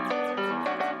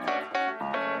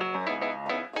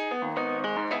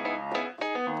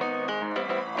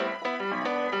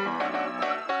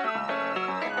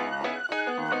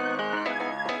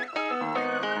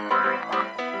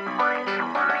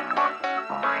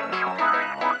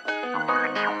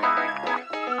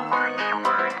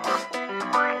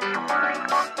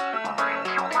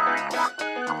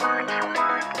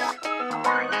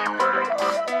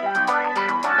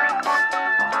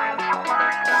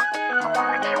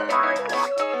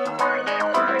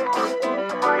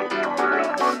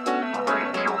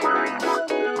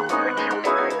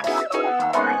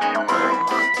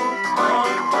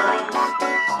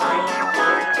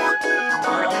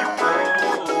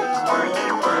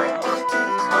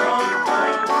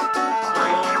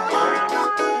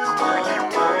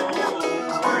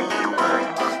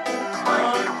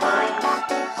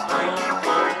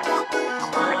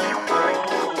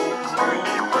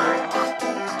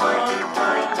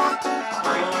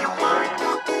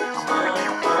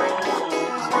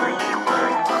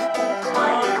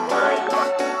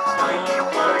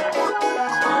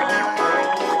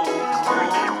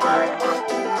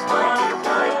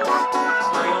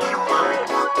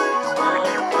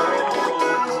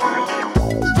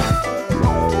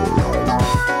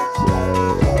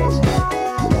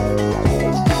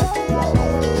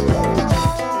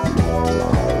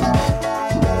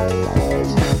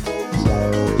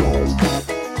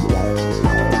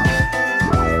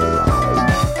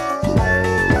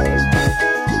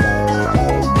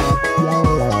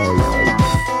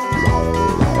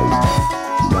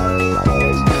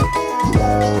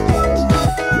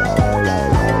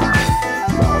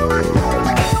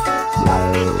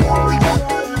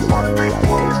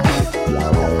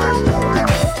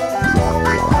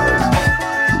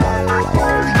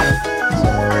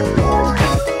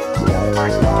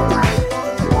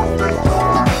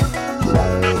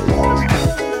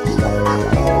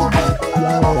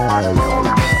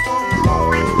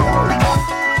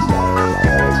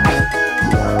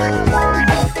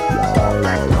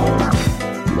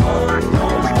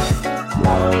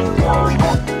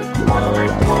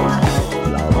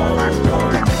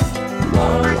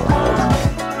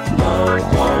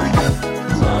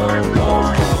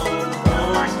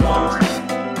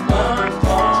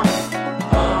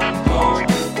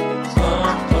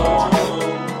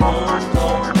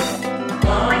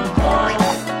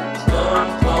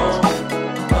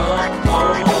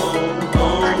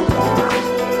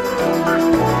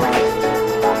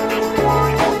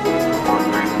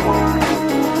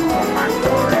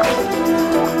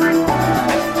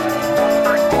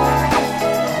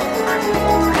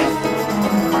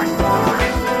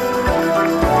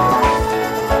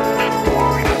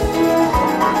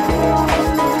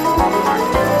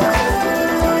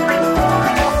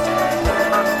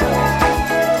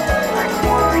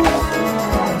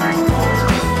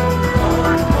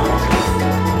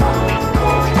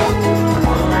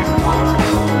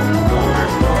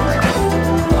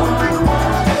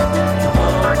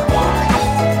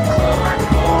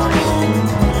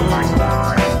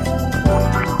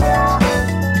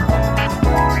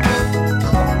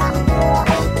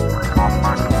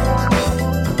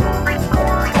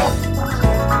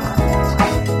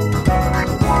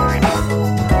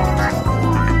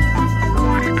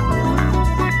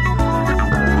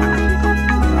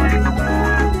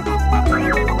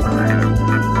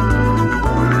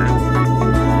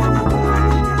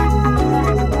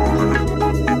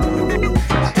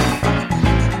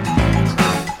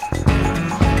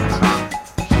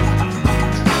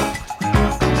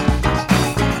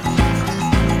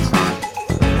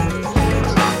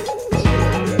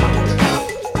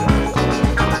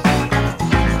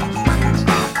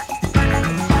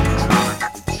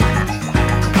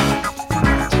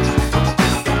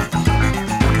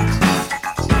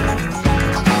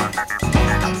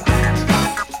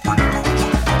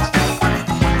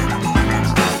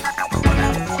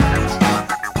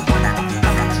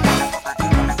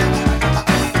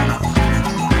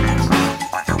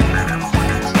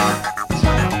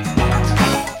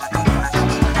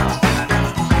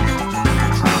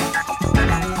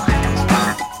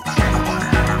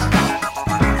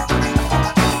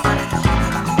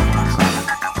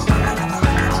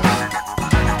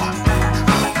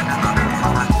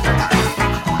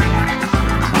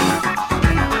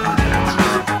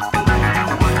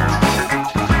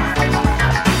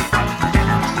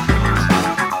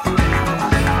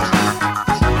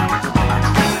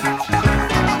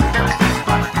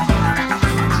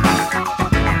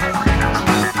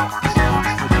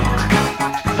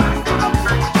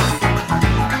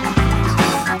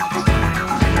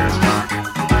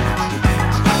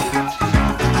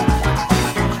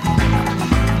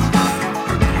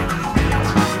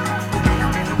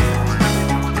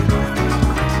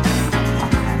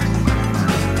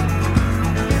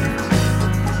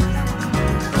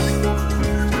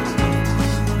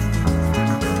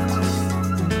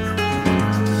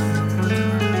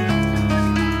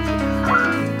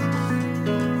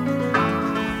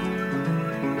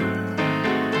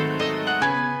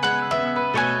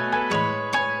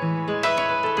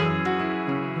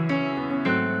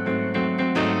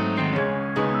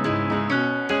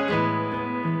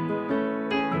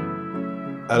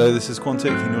 Hello, this is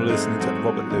Quantic, and you're listening to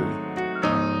Robert Louis.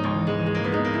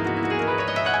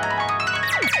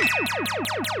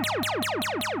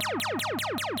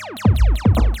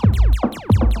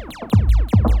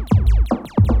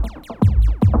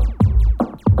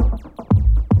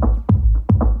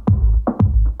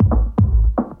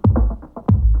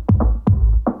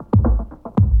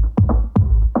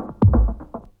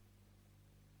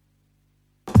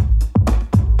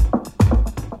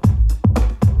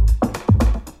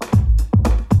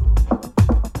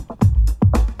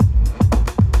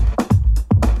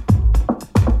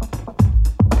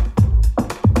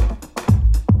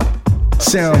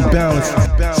 Sound balance,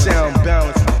 sound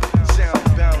balance.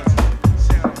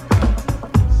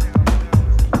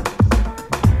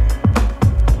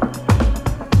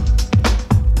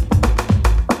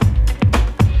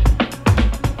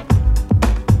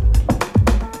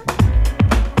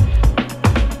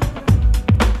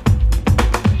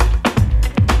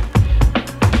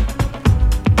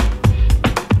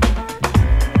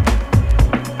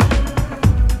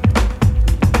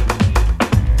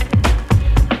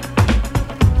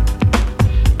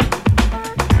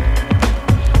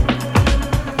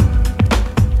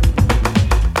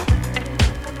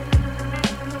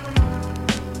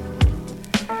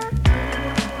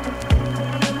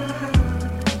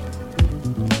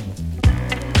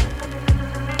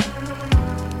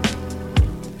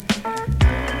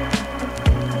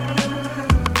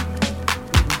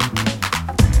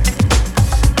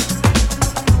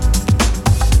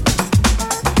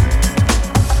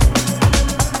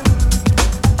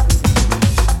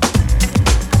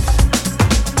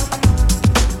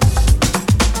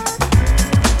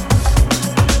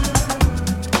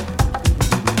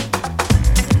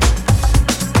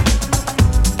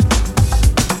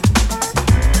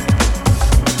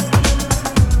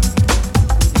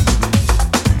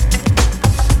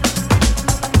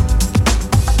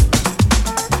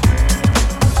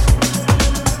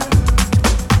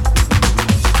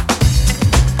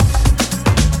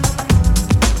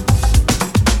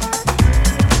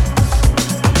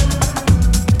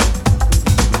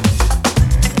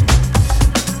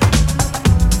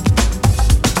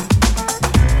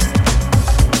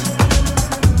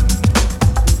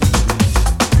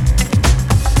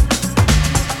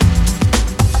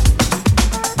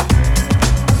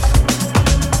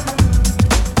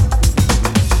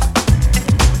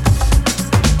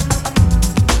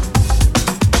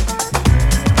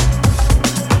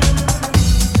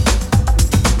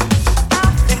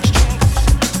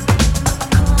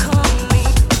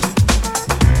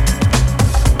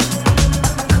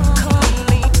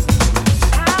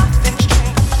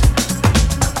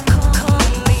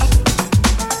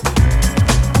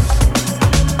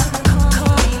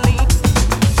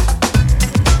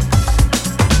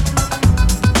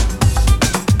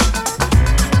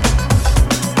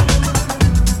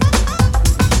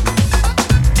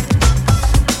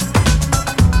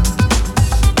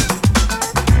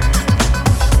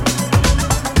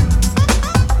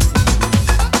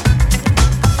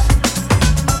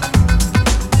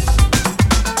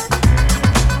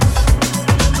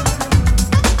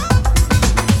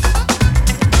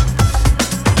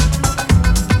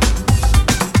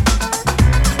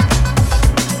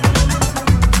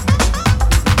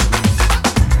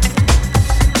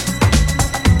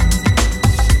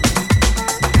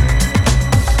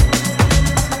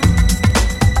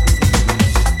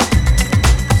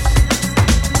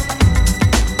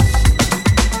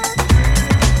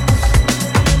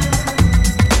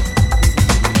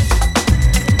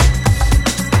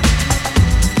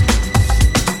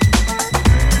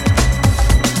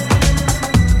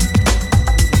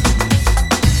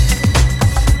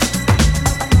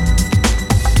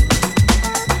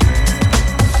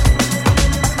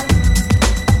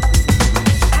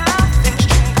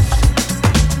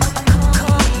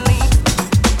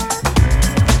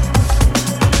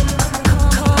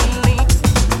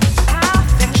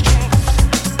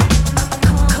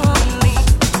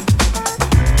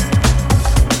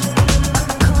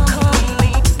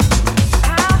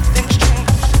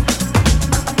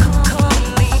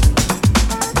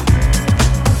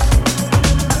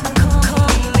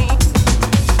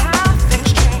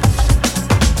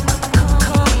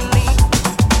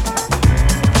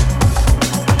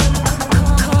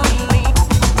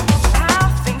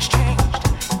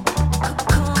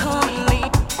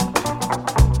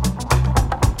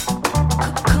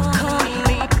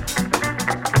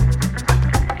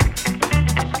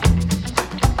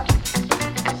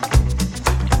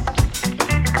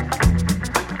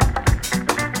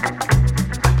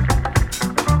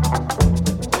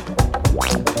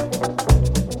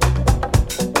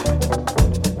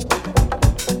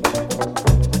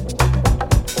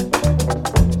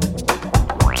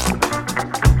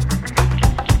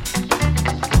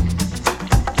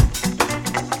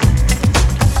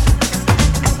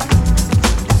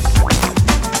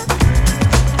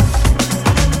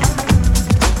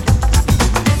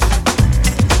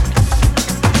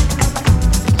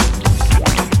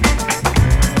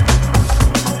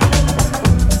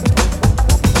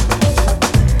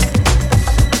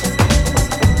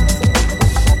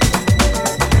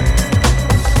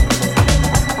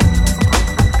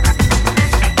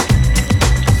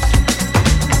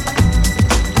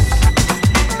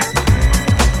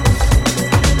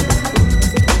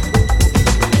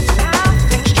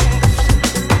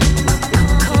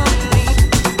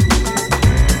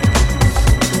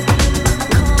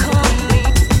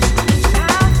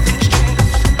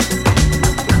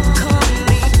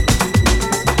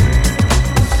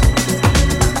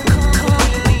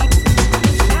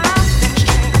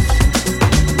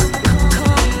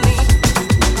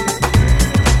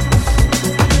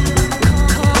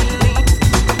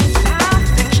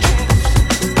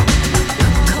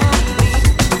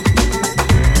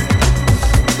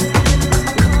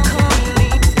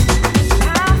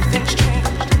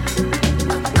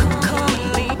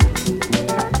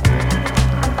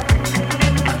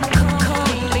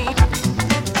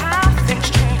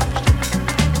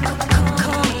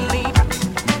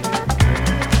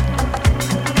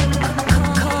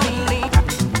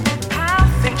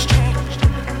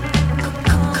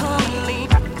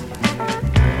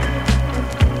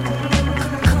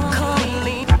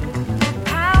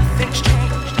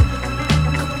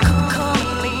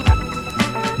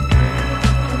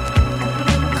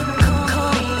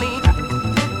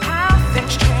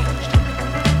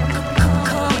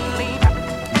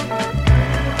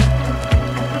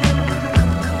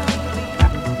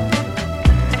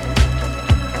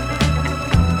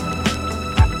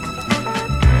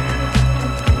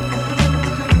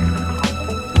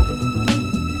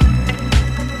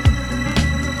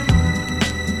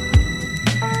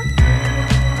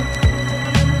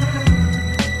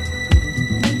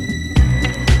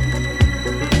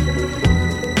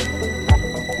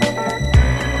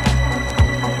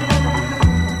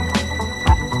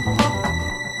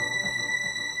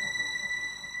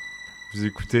 Vous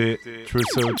écoutez Tru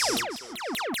Thoughts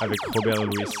avec Robert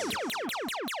Louis.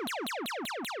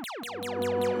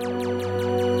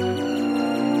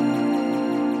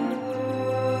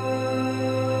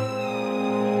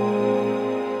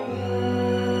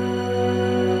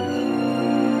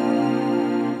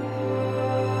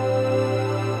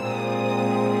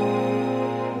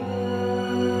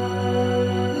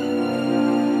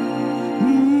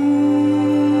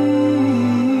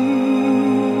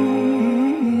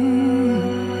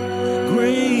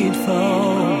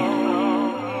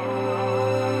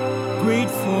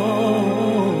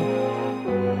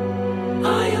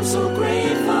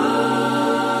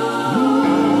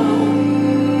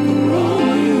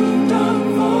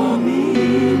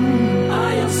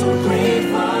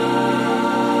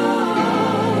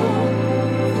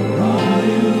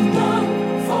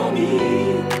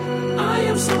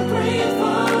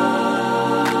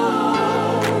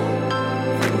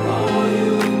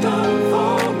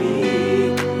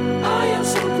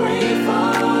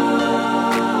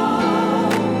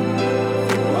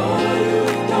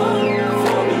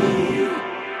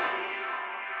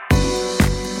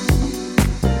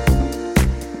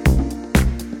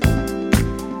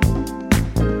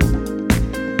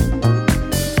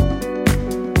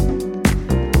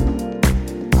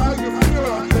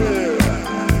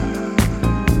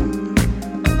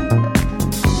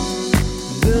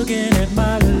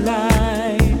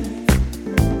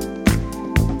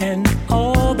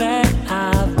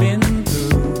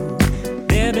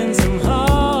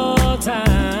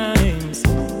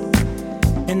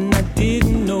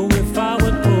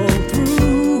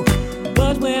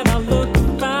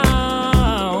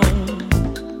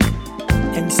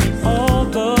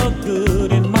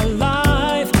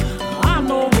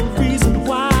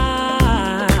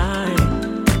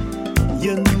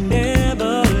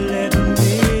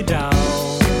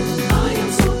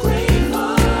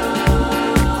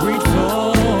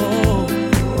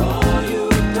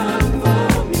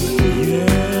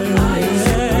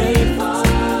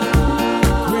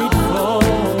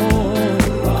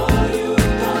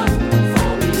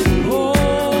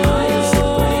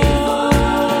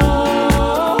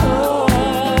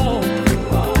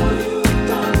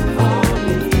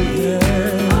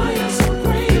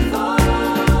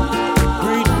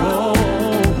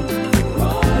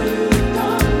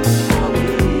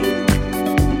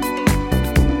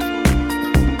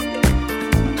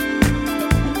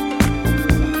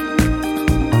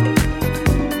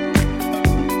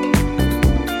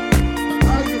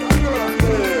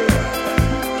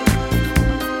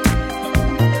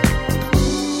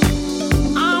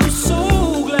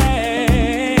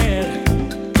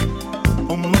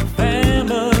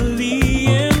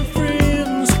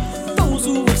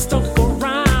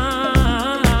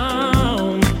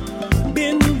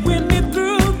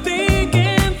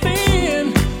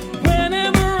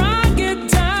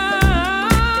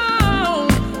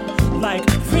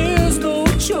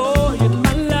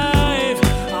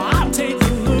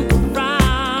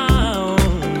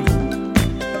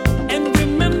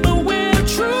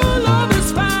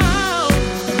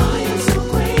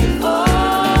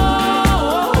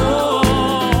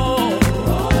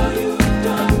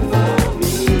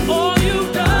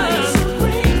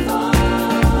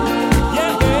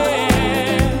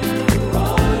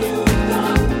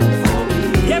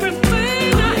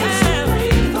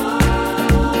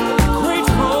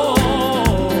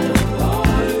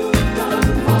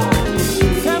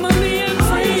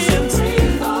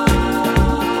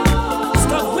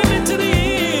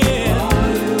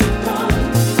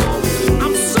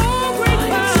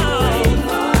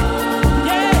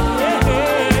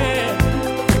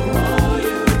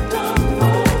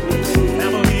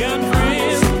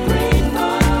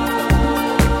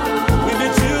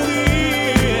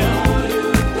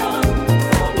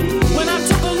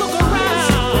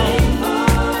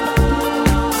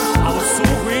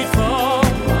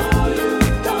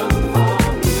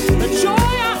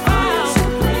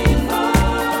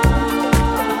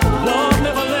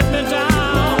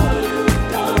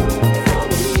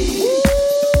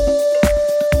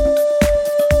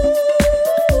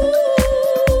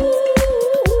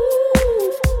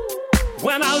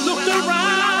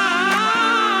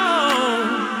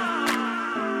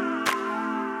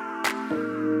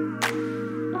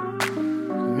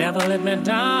 never let me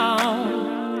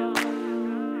down.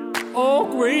 Oh,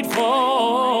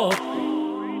 grateful.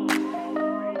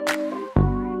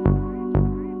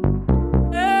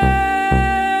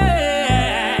 Yeah.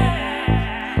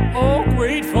 Oh,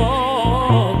 grateful.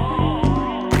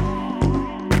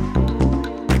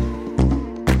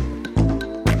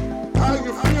 How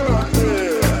you feel out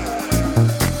there?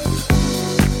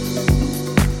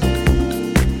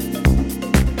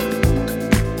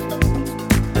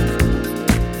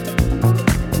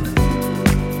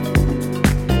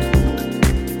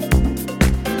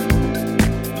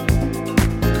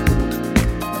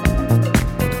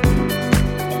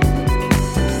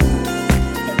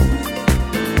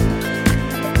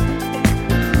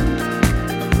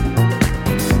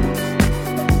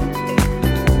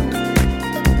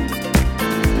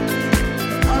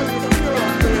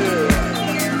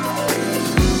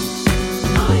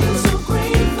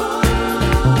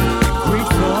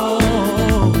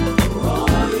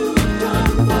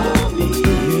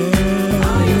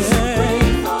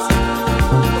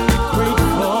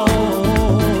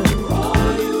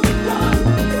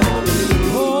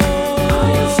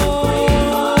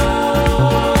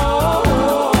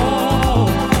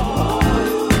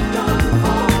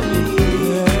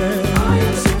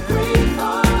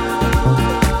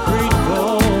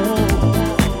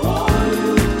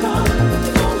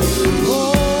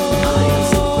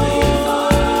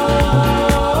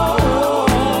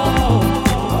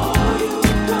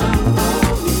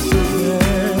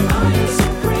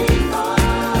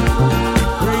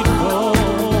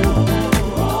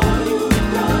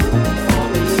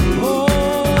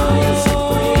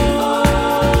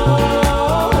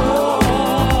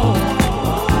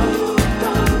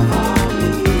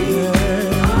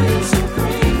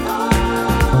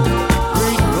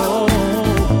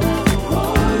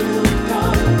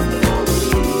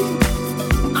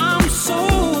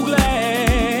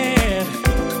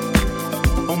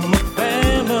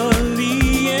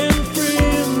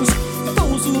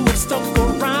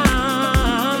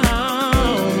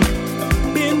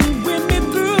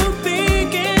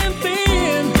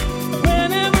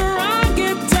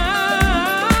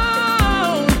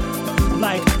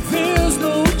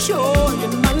 joy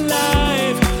in my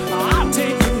life. I'll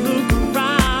take a look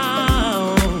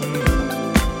around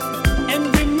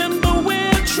and remember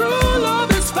where true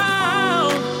love is found.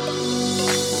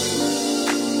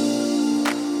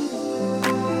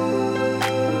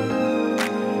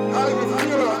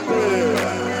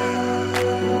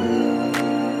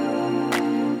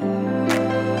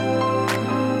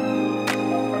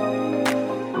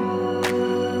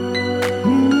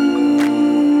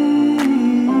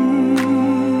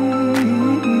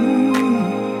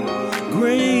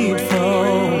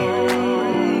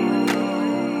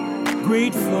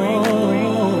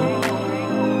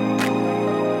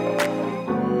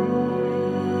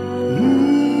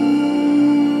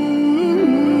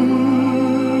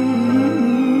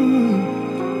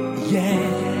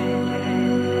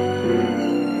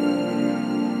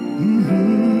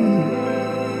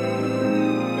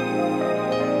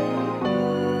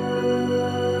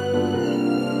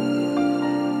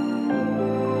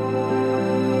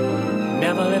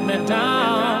 Never let me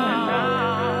down.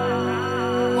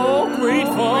 Oh,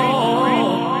 grateful.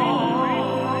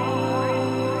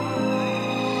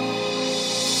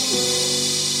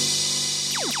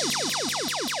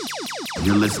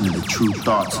 You're listening to Tru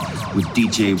Thoughts with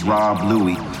DJ Rob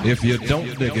Louie. If you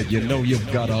don't dig it, you know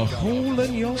you've got a hole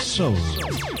in your soul.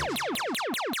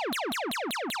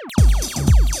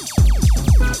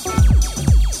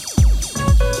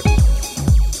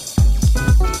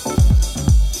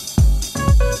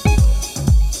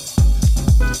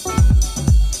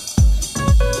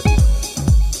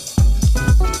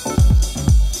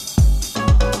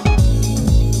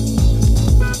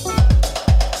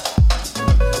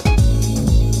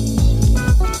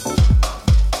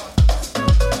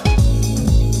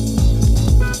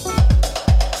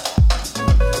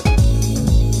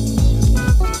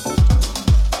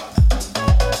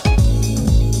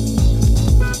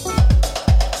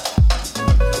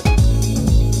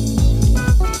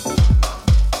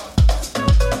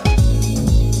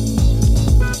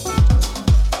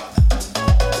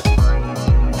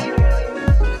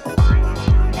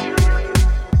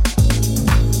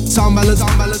 Sound balance,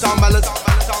 sound balance, sound balance.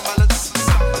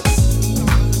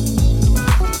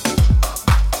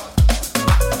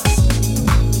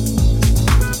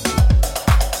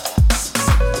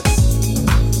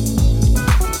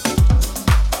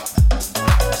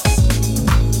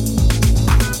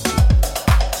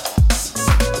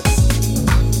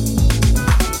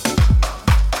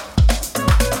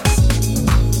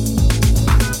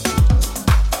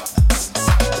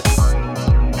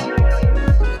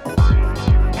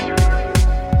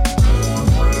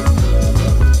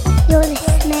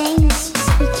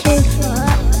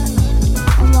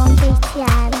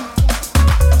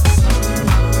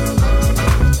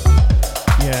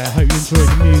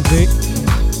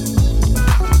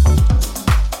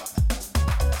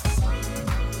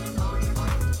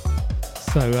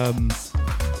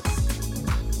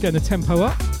 Getting the tempo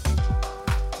up,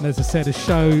 and as I said, a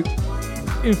show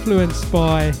influenced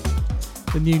by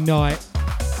the new night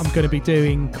I'm going to be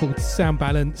doing called Sounde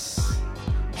Balance.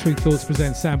 Tru Thoughts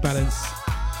presents Sounde Balance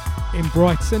in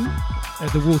Brighton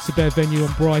at the Waterbear venue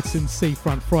on Brighton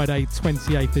seafront, Friday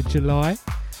 28th of July.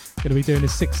 Going to be doing a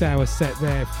 6-hour set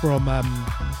there from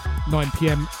 9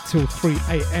 p.m. till 3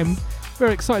 a.m.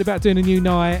 Very excited about doing a new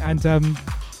night, and done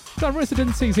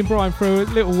residencies in Brighton for a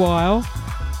little while,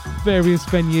 various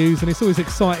venues, and it's always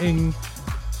exciting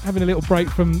having a little break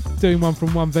from doing one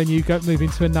from one venue, moving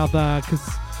to another, because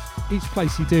each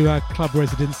place you do a club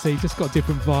residency just got a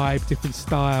different vibe, different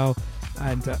style,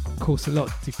 and of course a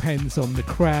lot depends on the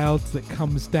crowd that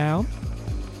comes down,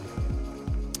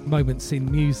 moments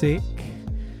in music.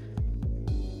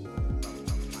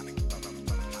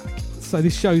 So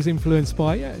this show's influenced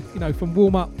by, from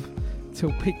warm-up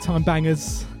till peak time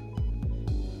bangers,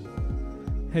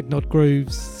 head nod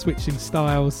grooves, switching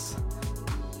styles.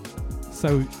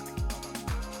 So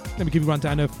let me give you a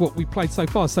rundown of what we played so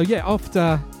far. So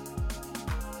after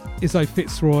Izzo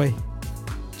Fitzroy,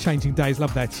 Changing Days,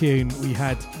 love that tune, we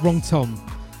had Wrong Tom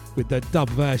with the dub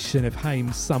version of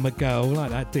Haim's Summer Girl, like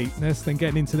that deepness. Then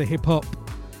getting into the hip hop,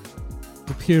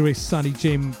 the purist Sonny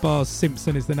Jim, Bars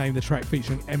Simpson is the name of the track,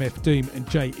 featuring MF Doom and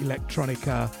J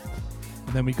Electronica.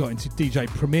 And then we got into DJ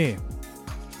Premier,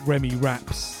 Remy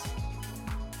Raps,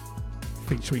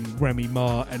 featuring Remy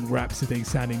Ma and Rapsody,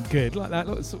 sounding good, like that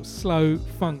sort of slow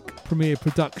funk Premier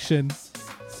production,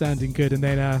 sounding good. And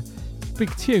then a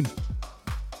big tune,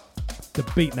 The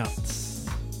Beatnuts,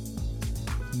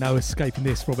 no escaping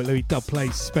this, Robert Louis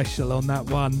dubplate special on that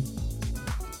one,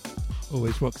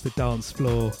 always rocks the dance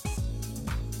floor.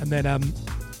 And then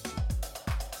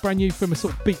brand new from a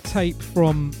sort of beat tape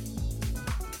from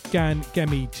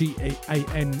Gemi,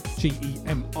 G-A-N-G-E-M-I.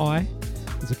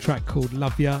 There's a track called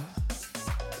Love Ya.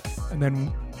 And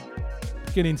then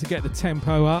beginning to get the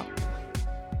tempo up.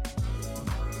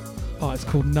 It's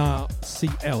called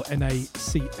Nacl,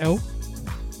 N-A-C-L.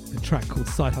 A track called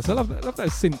Side Hustle. I love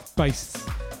those synth-based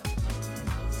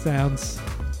sounds.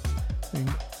 I mean,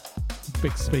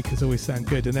 big speakers always sound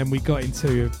good. And then we got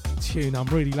into a tune I'm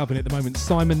really loving at the moment.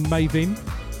 Simon Mavin,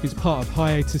 who's part of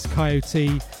Hiatus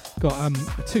Kaioyte, got a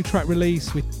 2-track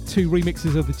release with 2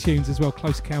 remixes of the tunes as well.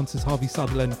 Close Encounters, Harvey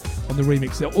Sutherland on the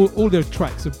remix. All the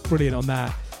tracks are brilliant on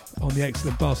that, on the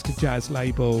excellent Bastard Jazz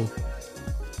label.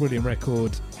 Brilliant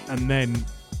record. And then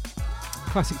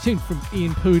classic tune from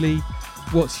Ian Pooley,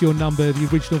 What's Your Number, the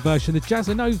original version. The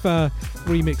Jazzanova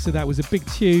remix of that was a big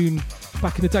tune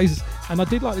back in the days, and I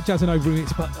did like the Jazzanova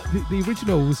remix, but the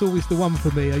original was always the one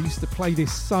for me. I used to play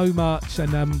this so much,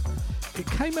 and it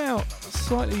came out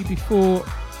slightly before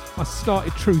I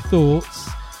started Tru Thoughts,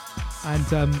 and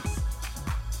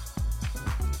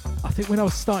I think when I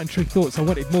was starting Tru Thoughts I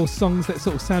wanted more songs that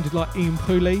sort of sounded like Ian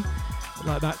Pooley,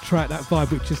 like that track, that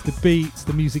vibe with just the beats,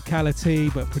 the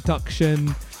musicality, but production,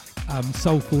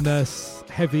 soulfulness,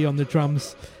 heavy on the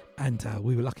drums. And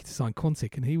we were lucky to sign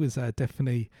Quantic, and he was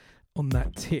definitely on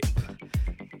that tip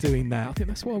doing that. I think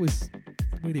that's why I was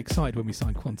really excited when we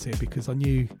signed Quantic, because I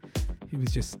knew he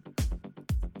was just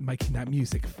making that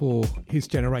music for his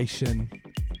generation,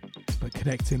 but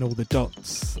connecting all the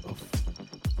dots of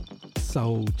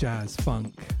soul, jazz,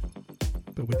 funk,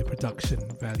 but with the production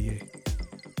value.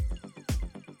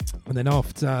 And then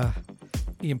after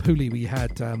Ian Pooley, we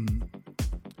had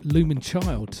Luman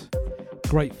Child,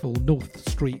 Grateful, North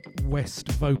Street West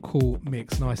vocal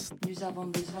mix. Nice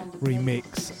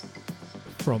remix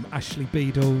from Ashley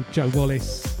Beadle, Joe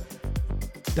Wallace,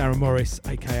 Darren Morris,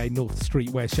 aka North Street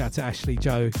West. Shout out to Ashley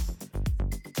Joe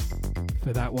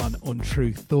for that one on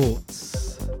Tru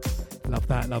Thoughts. Love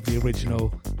that, love the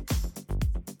original.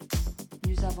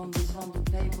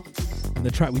 And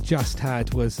the track we just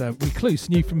had was Recloose,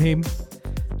 new from him.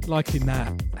 Liking that.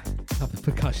 Love the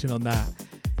percussion on that.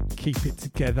 Keep It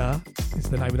Together is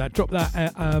the name of that. Dropped that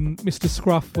at Mr.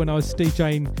 Scruff when I was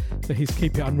DJing for his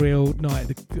Keep It Unreal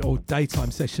night or daytime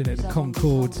session at the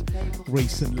Concord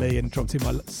recently, and dropped in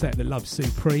my set The Love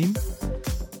Supreme.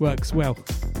 Works well.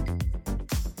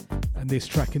 And this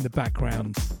track in the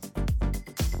background,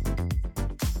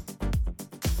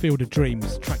 Field of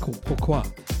Dreams, track called Pourquoi.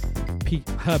 Pete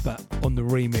Herbert on the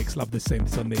remix. Love the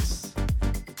synths on this.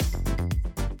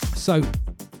 So,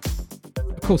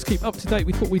 of course, keep up to date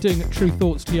with what we're doing at Tru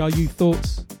Thoughts, TRU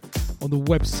Thoughts, on the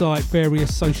website,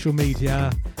 various social media,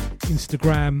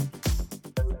 Instagram,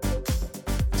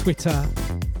 Twitter,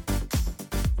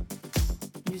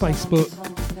 Facebook,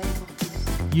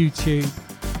 YouTube,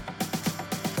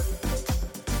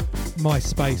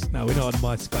 MySpace. No, we're not on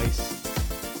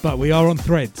MySpace, but we are on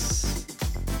Threads.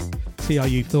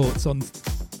 TRU Thoughts on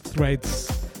Threads,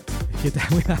 if you're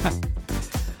down with that.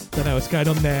 Don't know what's going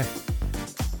on there.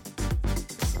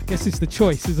 I guess it's the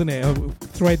choice, isn't it?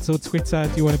 Threads or Twitter.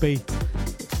 Do you want to be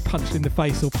punched in the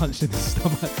face or punched in the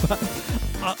stomach?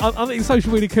 But I think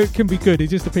social media can be good.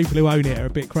 It's just the people who own it are a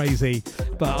bit crazy.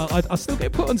 But I still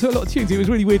get put onto a lot of tunes. It was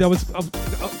really weird. I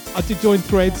did join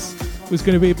Threads. Was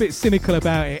going to be a bit cynical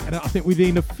about it, and I think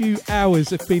within a few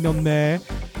hours of being on there,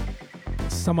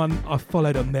 someone I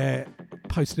followed on there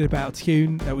posted about a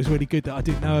tune that was really good that I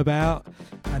didn't know about.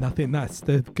 And I think that's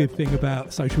the good thing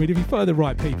about social media. If you follow the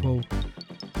right people,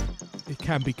 it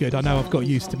can be good. I know I've got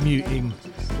used to muting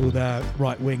all the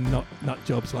right-wing nut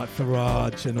jobs like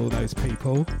Farage and all those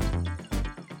people.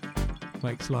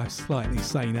 Makes life slightly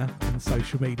saner on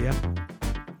social media.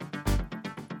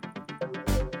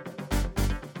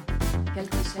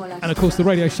 And of course the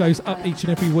radio show's up each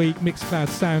and every week. Mixcloud,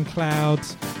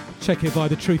 SoundCloud. Check it via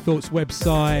the Tru Thoughts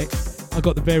website. I've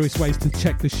got the various ways to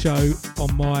check the show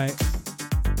on my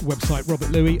website, Robert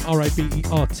Louis,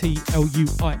 RABERTLUIS.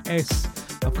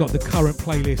 I've got the current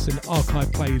playlist and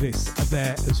archive playlists are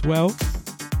there as well.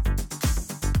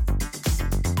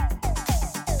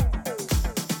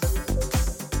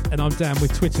 And I'm down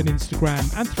with Twitter and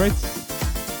Instagram and Threads.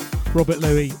 Robert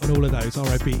Louis on all of those,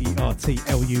 RABERTLUIS.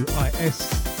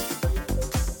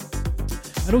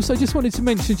 And also just wanted to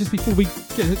mention, just before we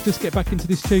get back into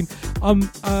this tune, I'm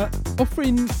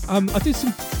offering, I did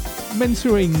some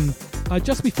mentoring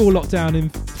just before lockdown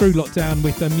and through lockdown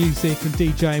with music and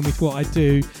DJing with what I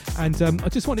do, and I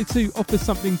just wanted to offer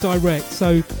something direct.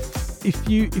 So if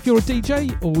you're a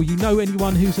DJ or you know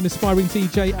anyone who's an aspiring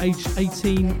DJ aged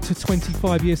 18 to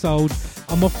 25 years old,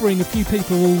 I'm offering a few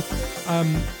people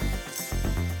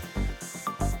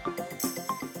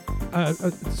a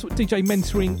sort of DJ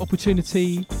mentoring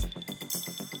opportunity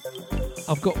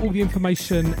I've got all the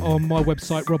information on my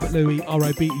website, Robert Louis,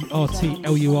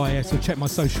 ROBERTLUIS, so check my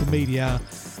social media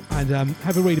and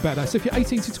have a read about that. So if you're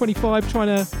 18 to 25 trying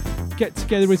to get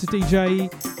together as a DJ,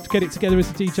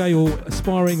 or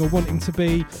aspiring or wanting to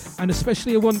be, and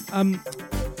especially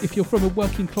if you're from a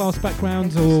working class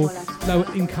background or lower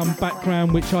income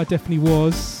background, which I definitely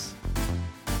was,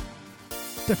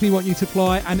 definitely want you to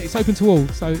apply, and it's open to all,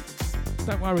 so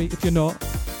don't worry if you're not,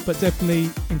 but definitely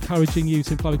encouraging you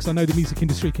to apply, because I know the music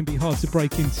industry can be hard to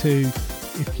break into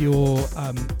if you're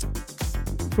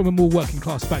from a more working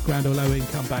class background or lower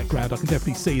income background. I can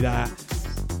definitely see that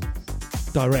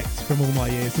direct from all my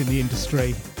years in the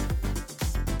industry.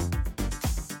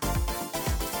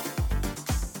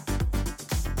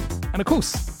 And of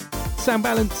course, Sounde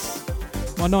Balance,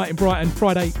 my night in Brighton,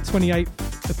 Friday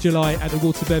 28th of July at the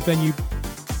Waterbed venue,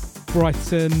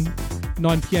 Brighton,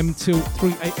 9 p.m. till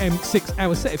 3 a.m, 6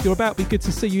 hour set. If you're about, be good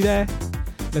to see you there.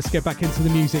 Let's get back into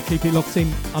the music. Keep it locked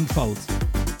in, Unfold.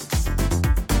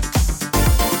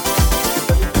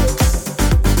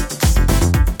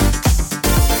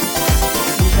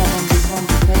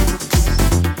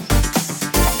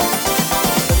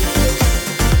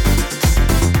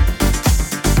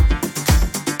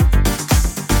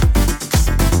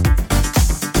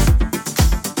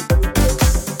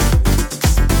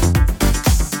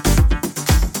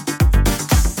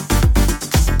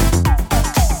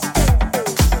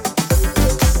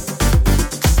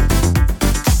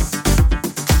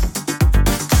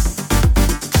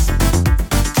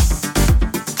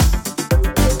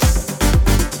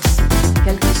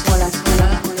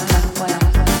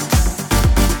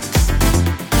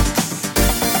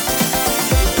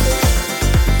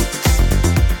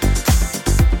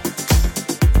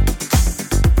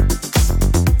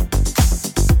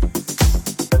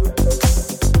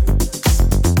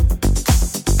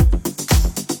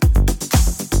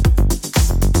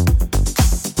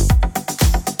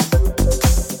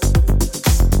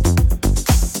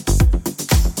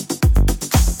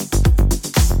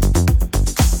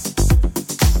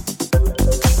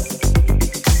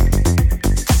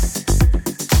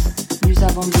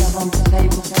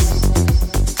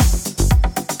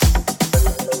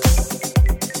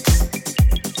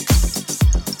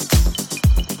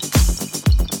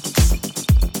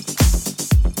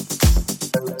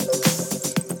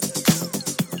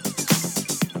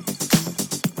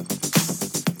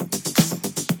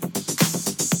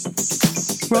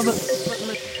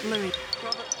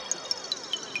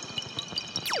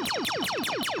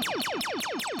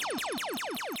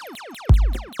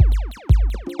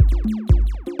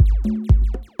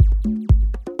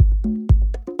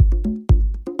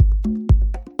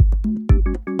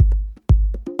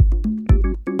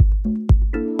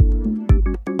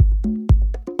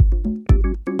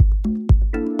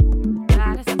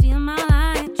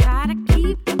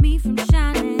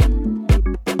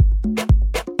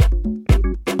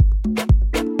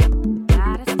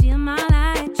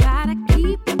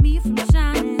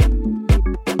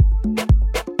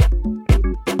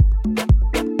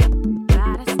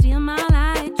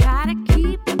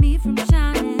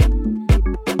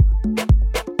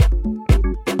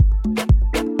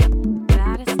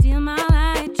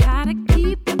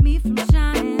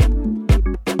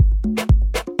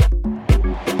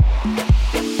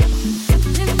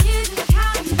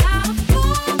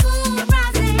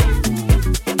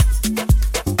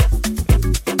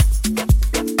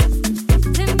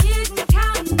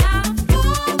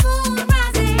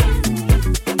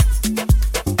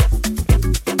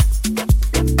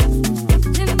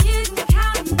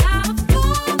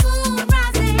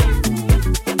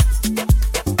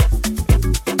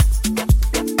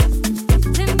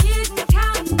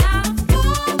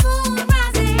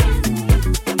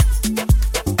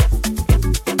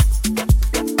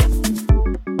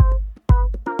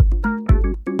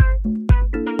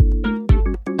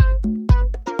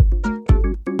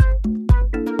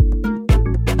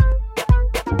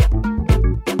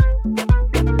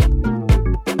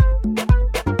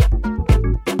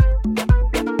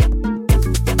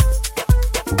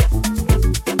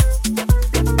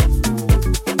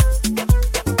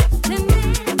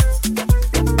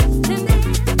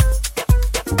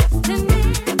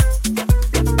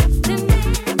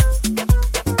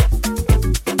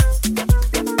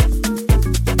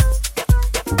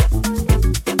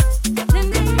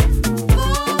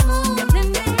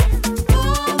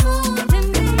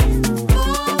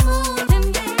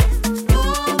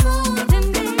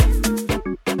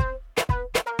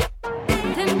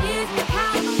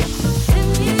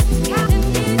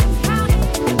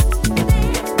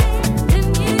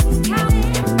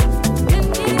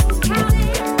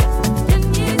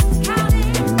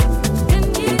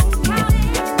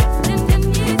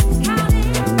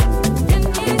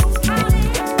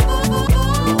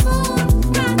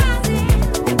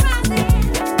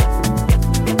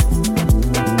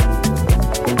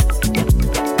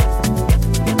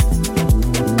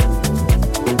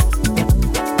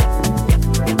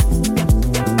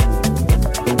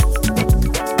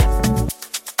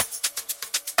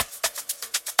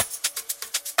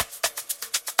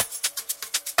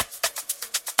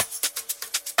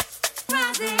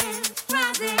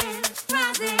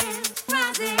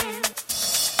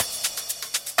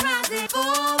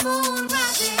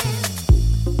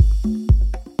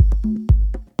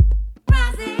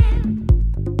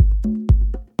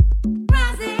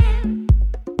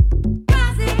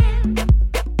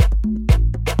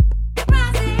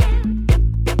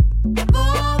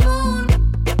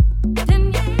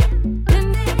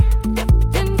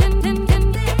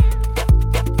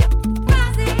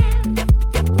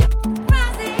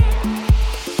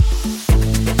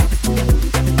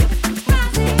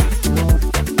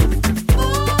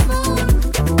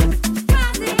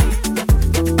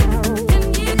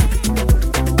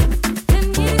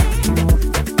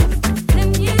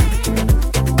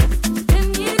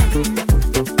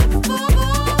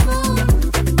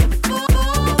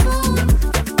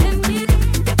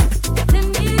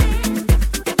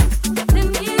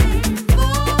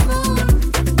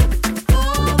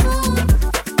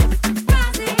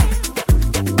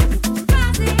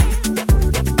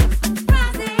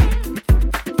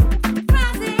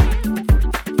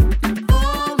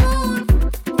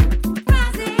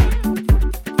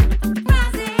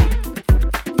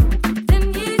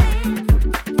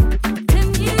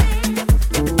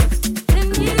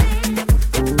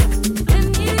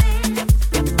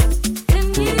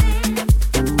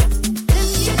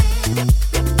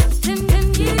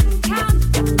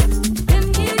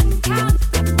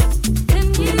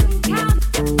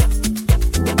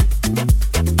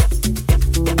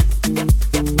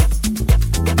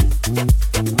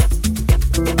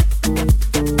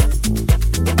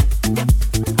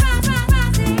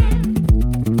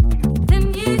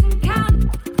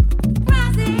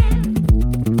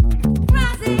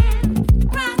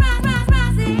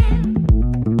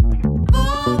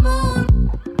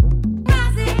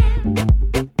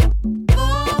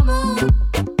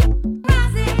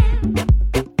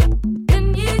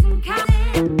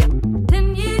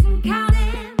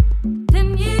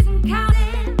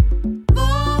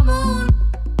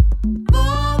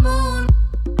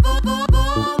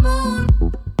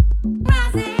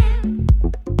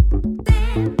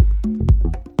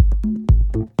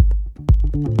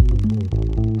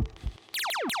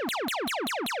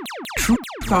 Tru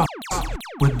Thoughts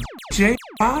with J.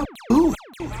 Ooh.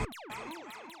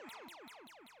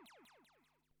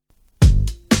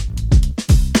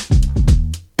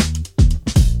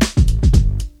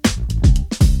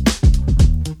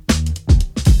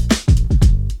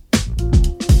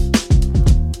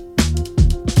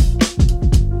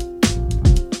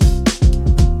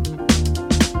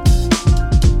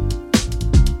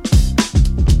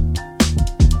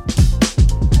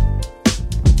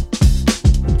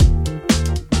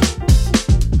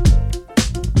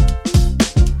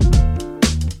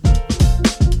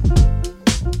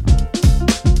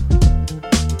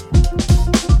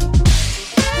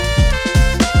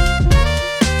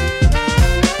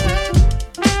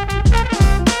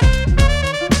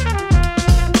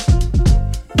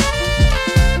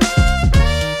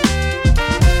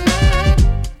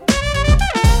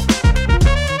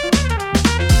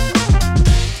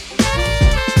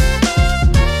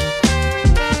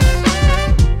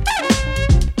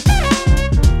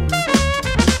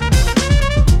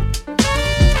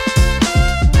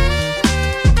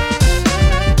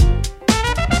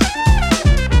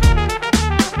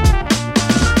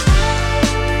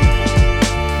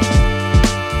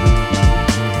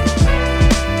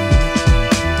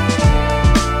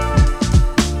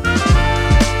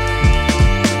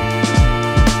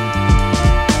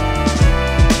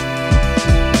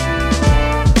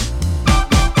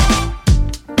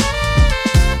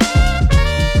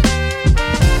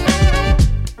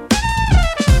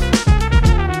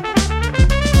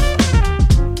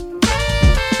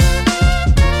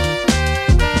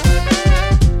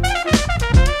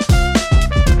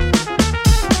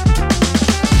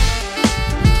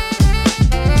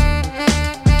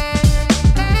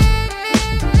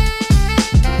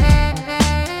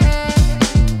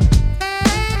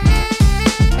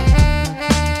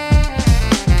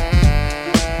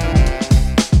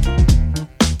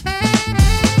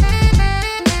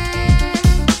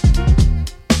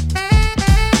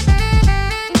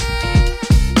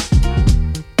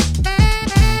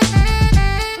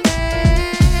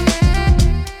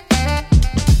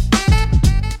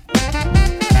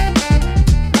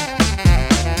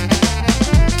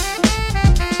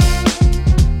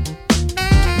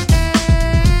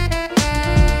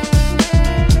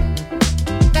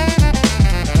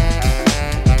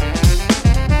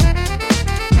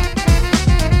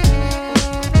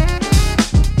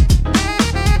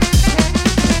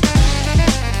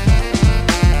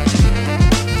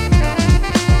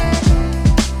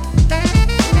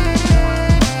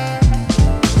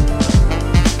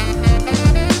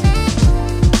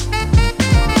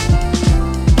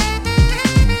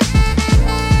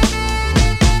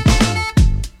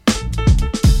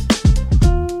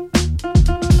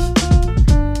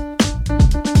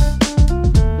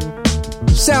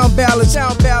 balance,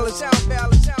 sound balance, sound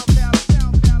balance, sound balance.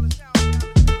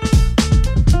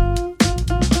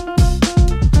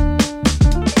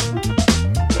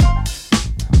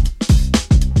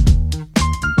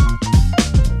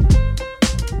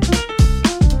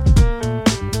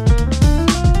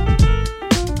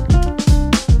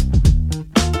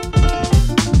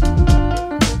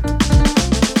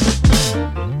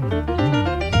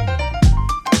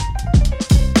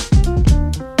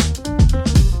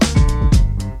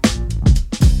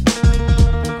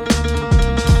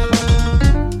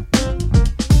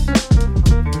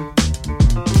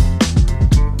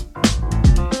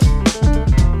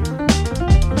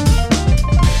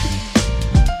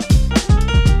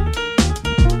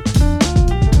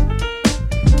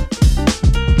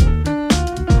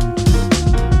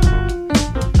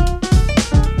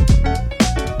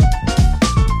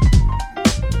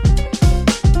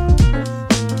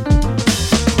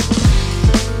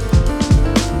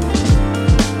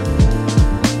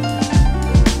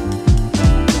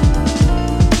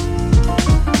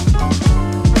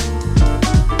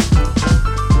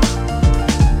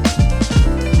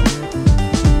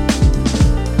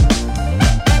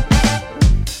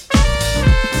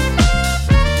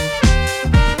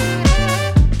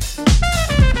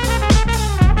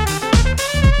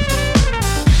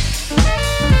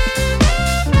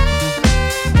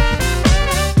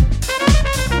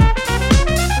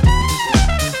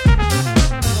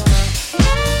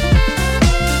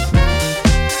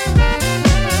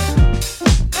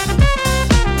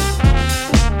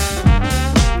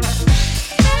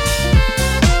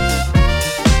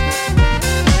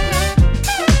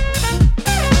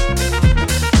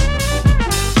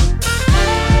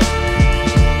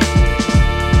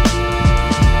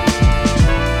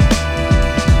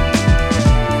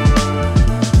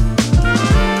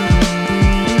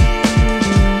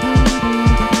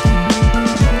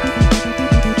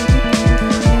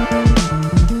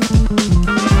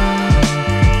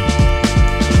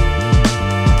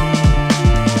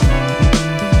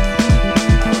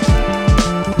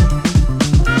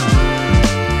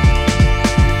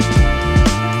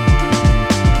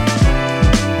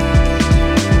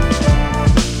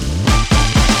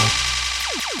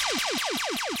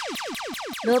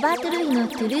ロバート・ルイの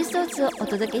トゥルーソーツをお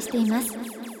届けしていま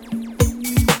す。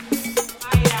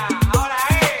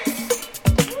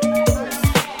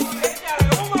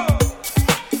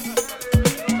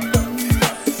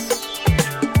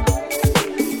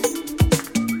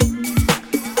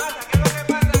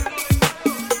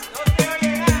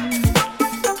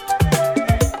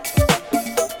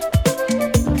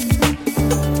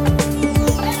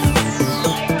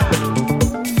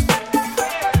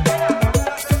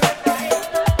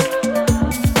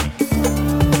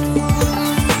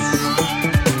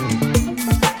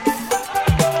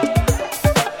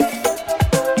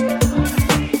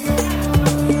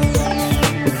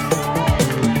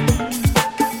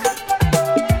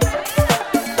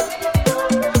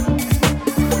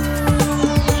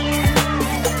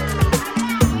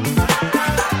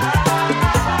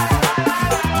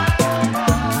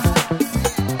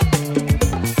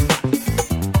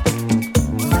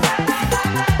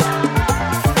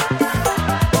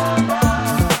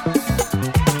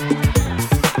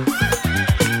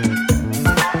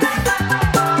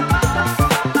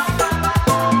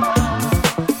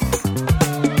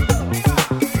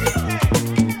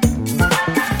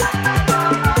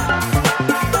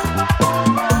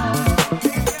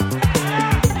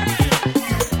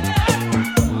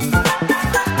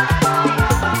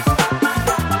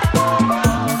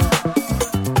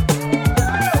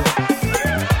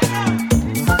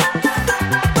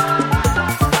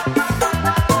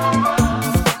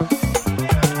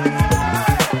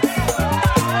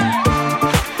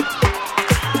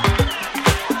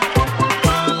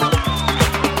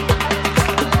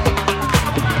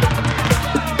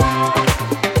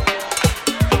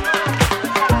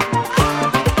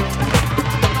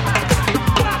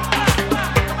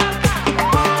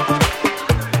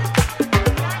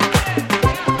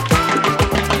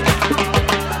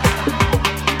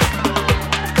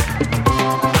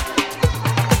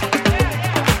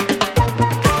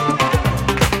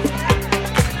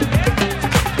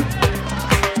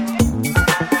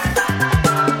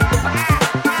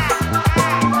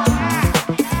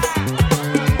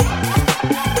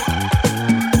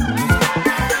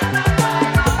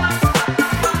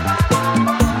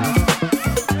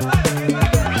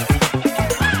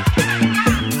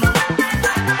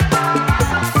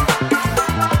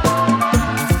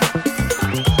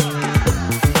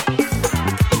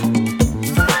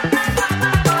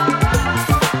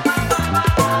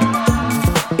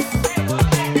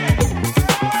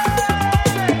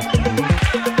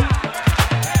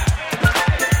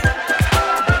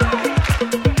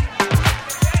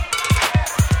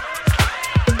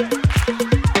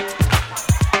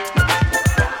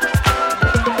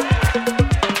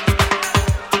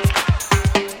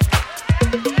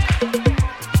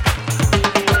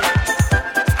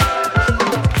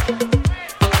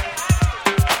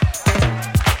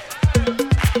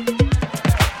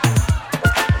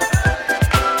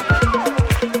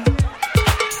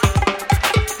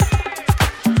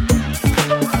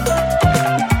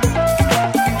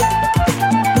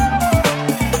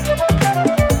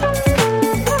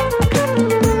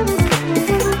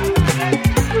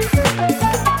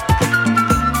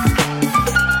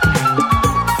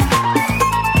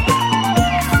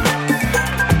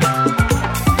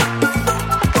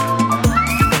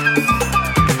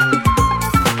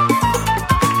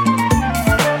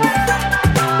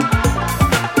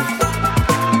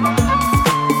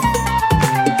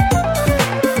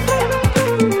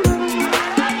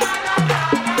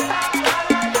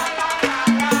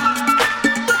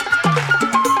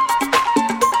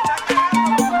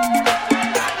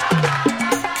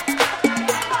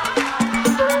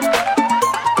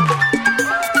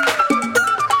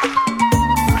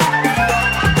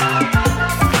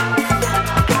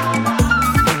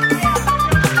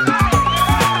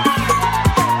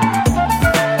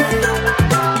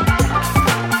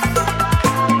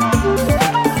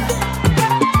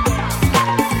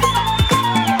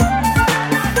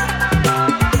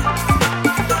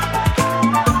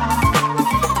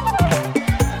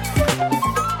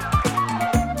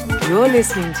You're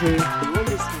listening to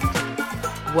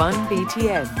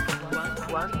 1BTN.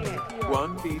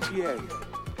 1BTN.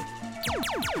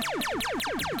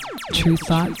 Tru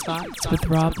Thoughts with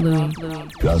Rob Louie.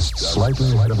 Just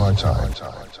slightly ahead of our time.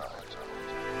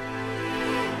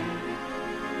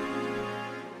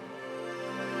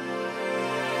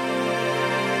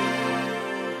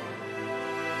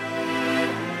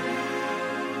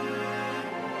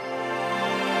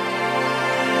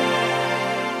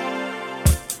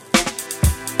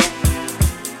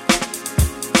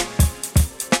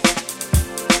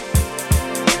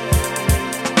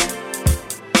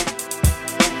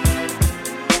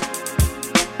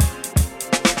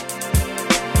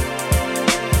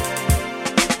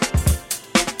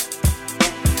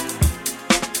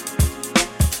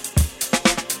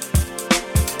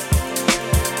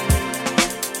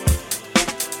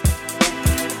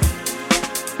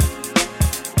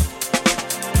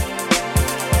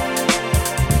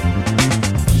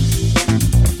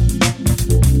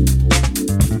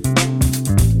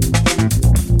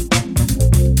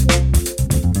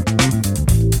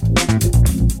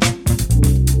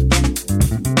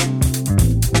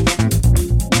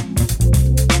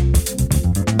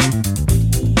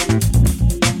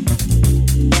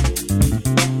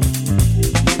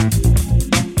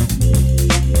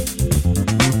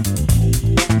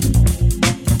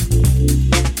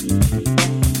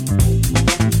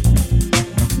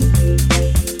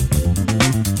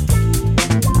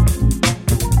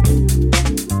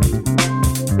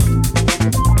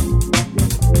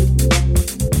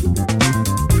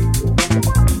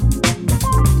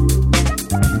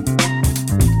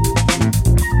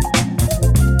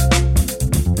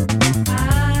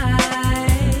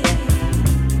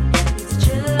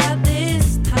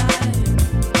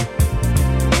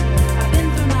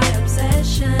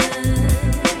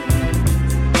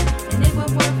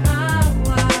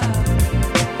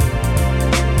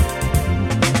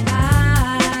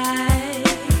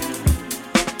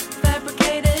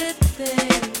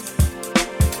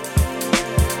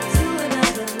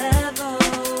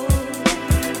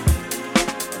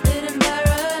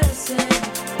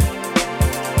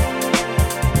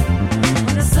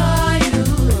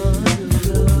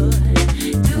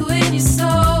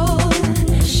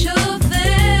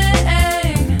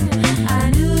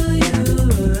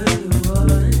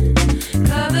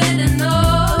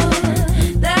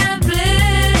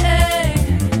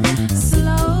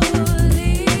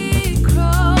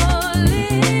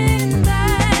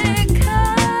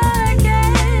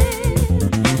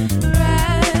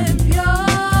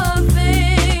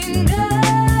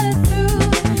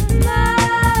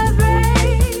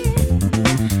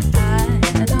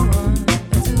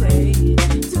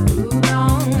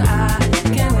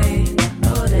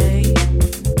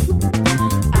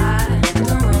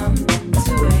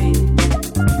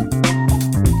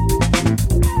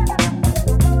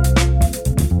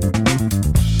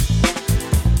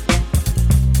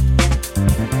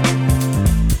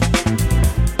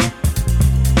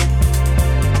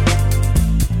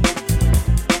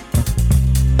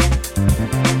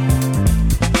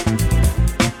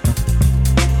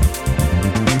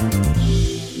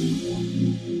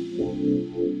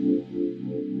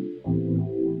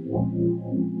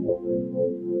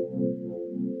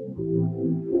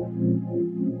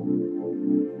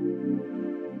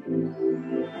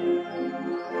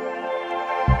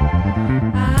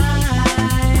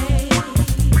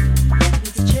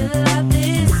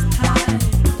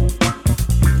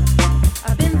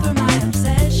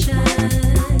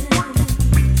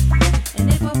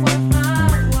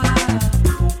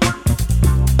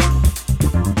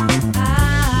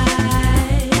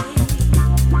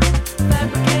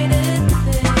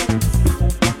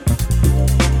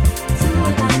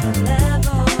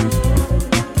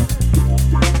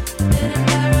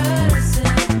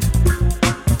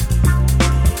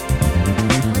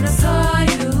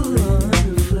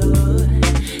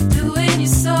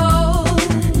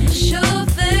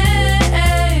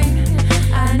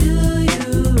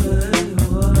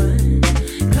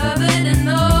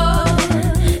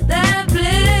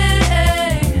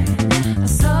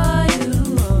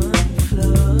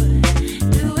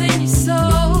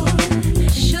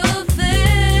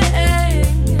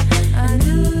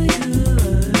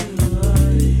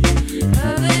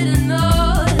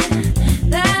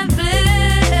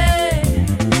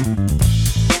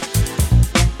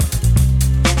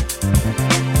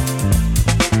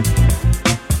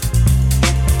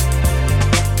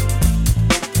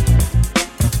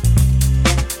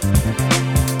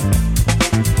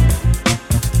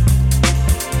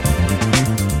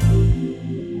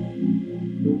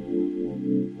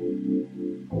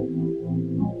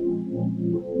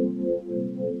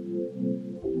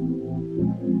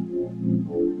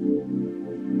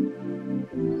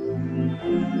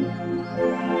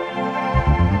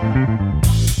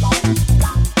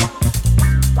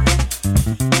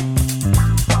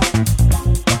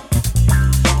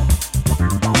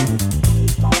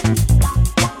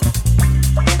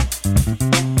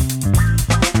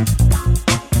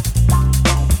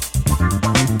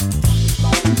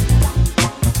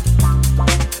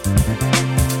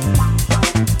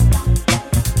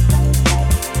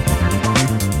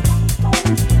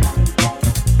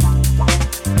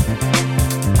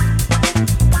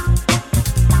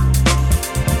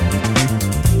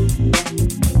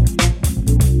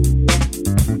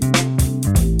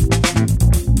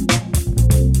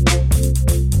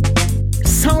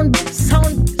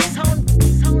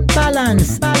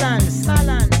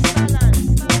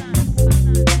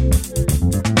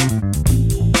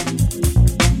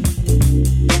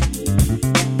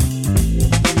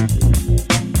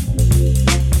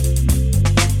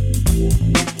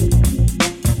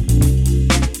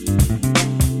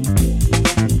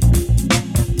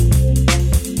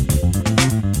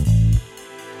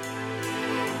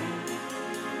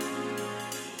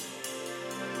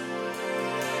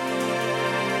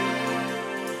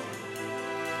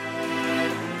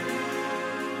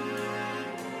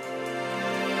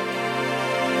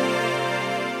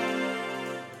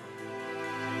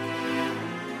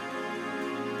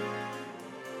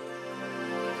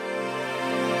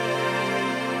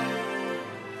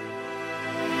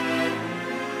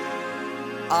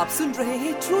 आप सुन रहे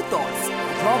हैं true thoughts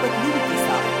Robert Louis के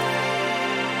साथ।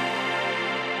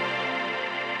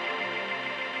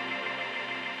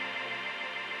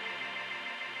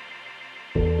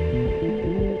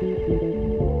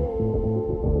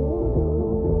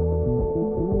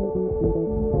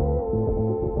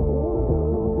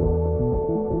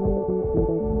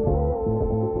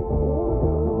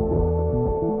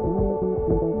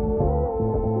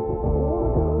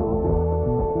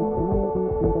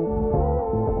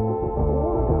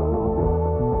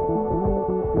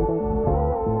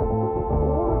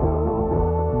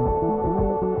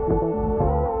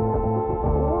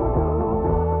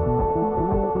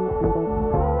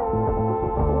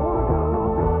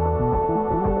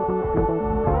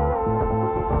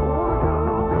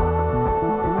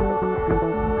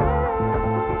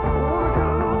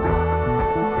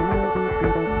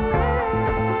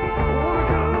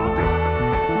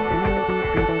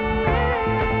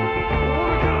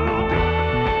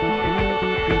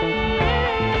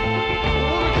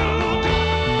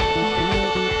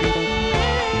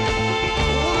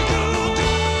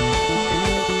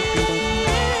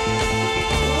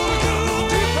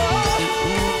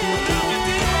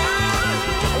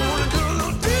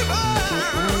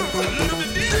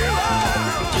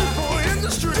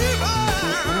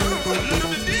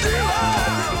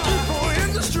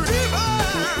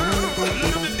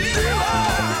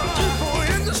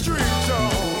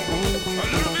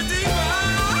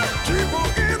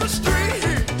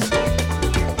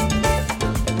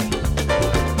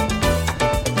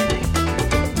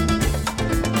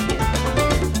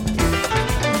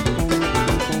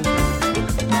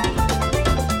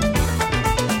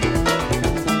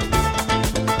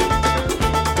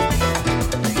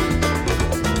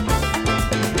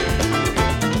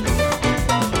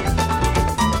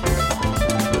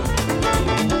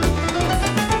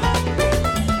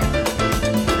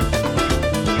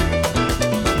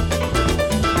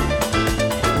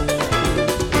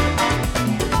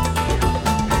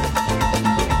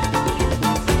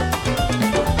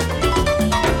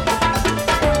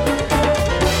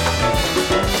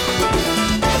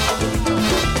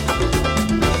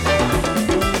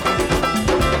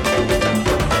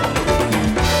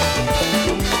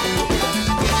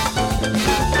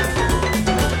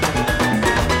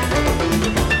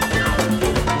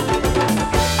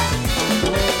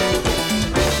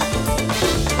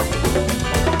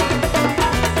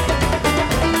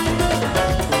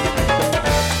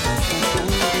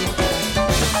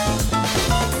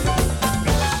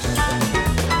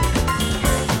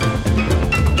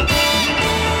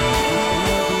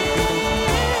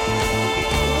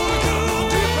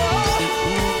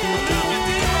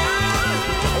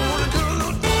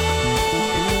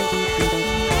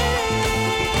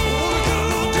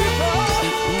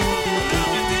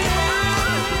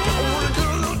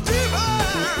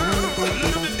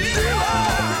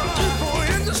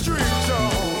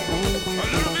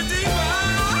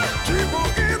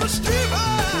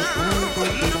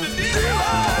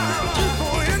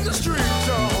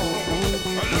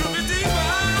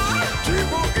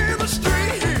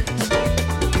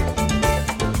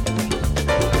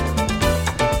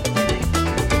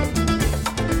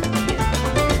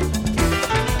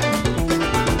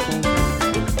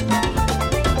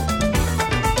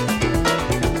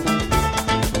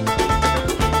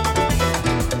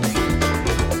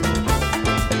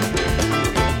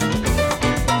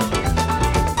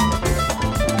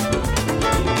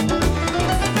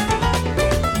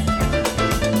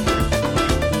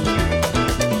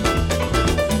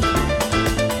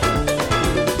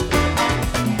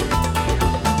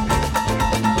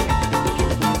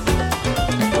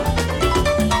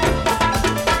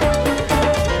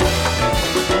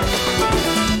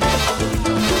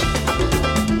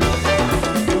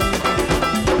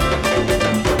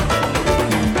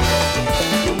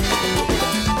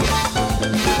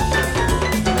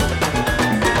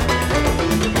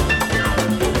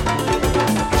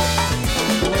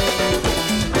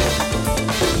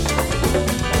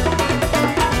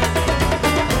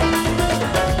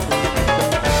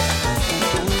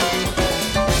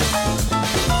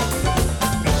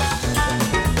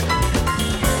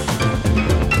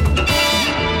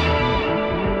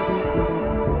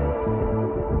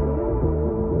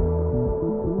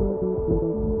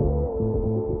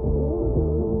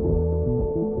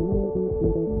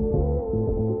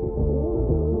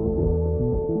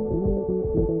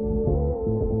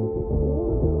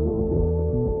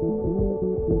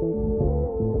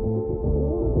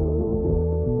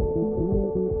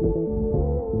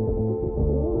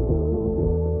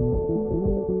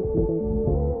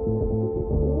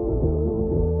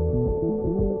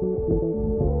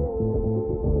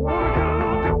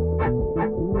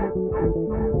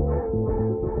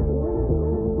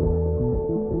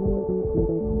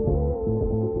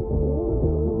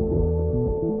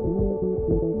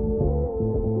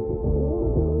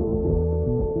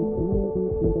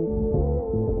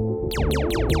 Hey,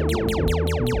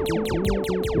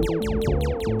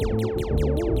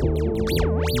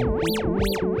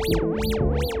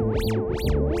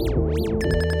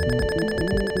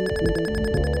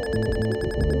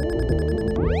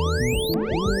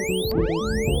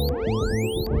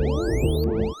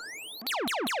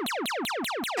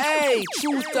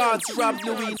 Tru Thoughts, Rob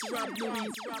Louis,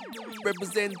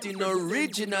 representing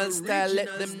original style.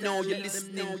 Let them know you're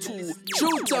listening to Tru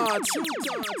Thoughts.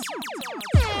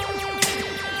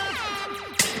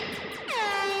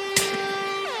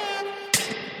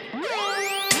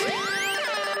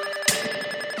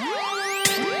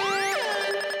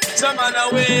 Some man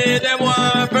away, them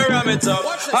want to ram it up.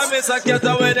 I miss a cat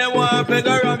away, them want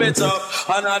to ram it up.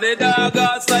 And all the dog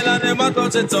got style and them a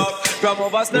touch it up. From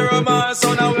over stereo man,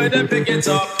 so now way them pick it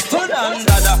up. To dan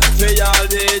dada, we all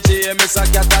DJ, miss a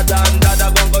cat a dan dada.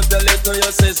 Gon' go tell it to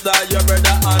your sister, your brother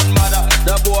and mother.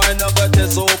 The boy no got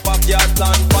his soap up, cat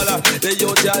and follow. The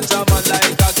youth ya jaman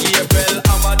like a Gabriel.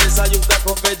 Amma this a youth that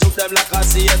profit, juke them like a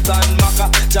Satan Maka.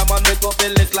 Jaman make up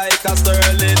feel it like a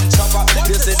Sterling chopper.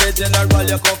 You see the general,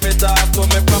 you come talk to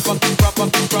me proper.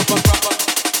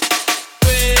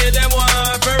 We them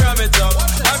want to ram it up.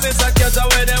 I miss a cat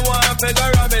away, them want to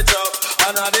ram it up.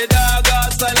 And all the dog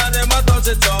got style and them a touch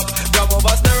it up. From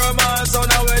over stereo man, so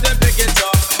now where them pick it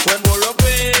up. When we're up,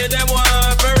 we them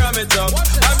want to ram it up.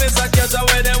 I miss a cat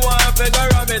away, them want to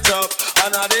ram it up.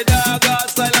 And all the dog got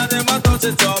style and them a touch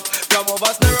it up. From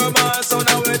over stereo man, so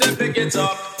now where them pick it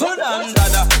up. Put on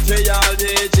dada, we all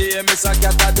DJ, miss a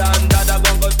cat a dan dada.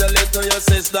 Gon' go tell it to your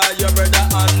sister, your brother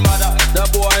and mother. The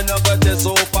boy no got his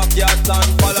soap up, cat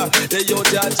and follow. The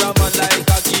youth ya jaman like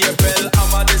a Gabriel.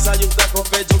 Amma this a youth that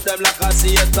profit, juke them like a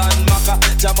Satan Maka.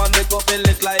 Jaman make up feel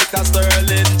it like a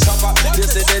Sterling chopper. You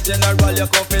see the general, you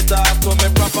come fit talk to me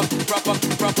proper.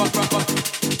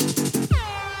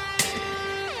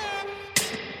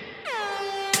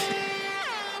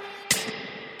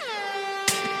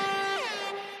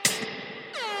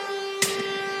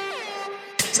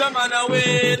 Some man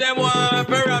away, them want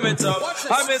to ram it up.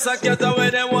 I miss a cat away,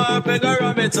 them want to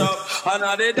ram it up. And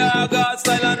all the dog got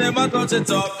style and them a touch it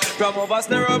up. From over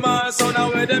stereo man, so now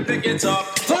where them pick it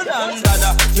up. To dan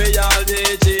dada, we all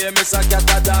DJ, miss a cat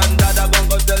a dan dada. Gon'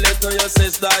 go tell it to your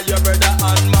sister, your brother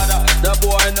and mother. The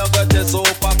boy no got his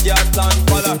soap up, cat and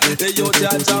follow. The youth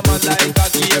ya jaman like a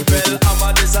Gabriel.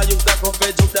 Amma this a youth that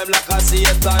profit, juke them like a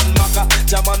Satan Maka.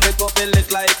 Jaman make up feel it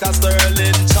like a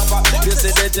Sterling chopper. You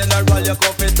see the general, you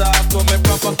come fit talk to me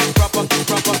proper.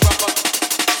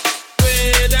 We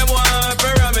them want to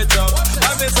ram it up.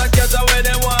 I miss a cat away,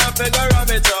 them want to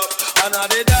ram it up. And all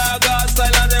the dog got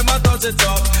style and them a touch it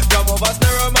up. From over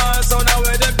stereo man, so now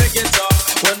where them pick it up.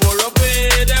 When we're up,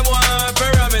 we them want to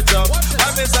ram it up.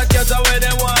 I miss a cat away,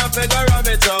 them want to ram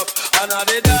it up. And all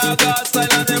the dog got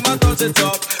style and them a touch it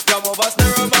up. From over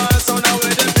stereo man, so now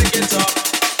where them pick it up.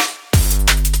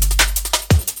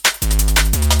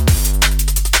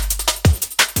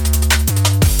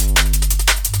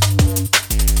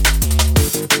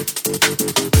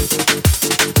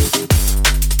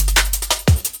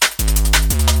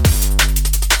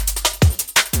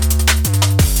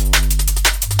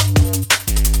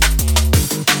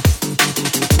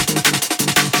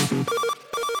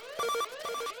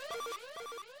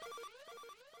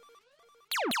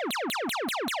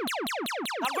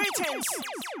 Greetings,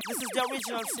 this is the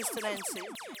original Sister Nancy,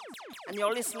 and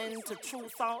you're listening to Tru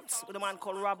Thoughts with a man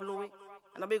called Rob Louis,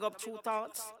 and I big up Tru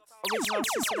Thoughts, original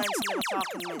Sister Nancy, never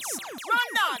talking miss. Run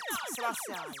that!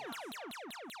 Selassie.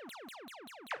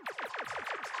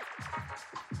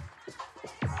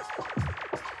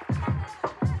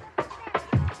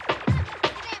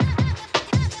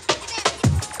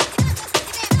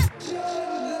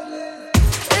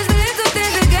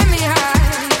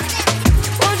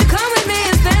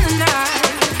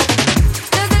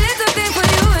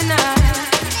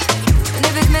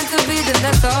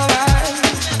 That's alright.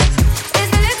 It's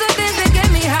the little things that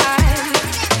get me high.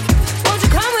 Won't you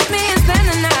come with me and spend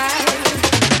the night?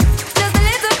 Just a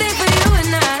little thing for you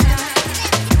and I.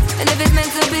 And if it's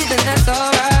meant to be, then that's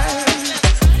alright.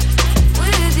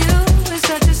 With you, it's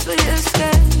such a sweet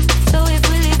escape. So if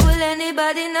we leave, will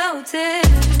anybody notice?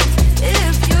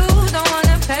 If you don't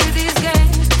wanna play these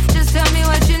games, just tell me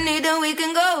what you need and we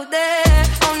can go there.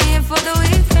 Only in for the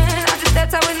weekend. I just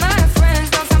stepped out with my friends.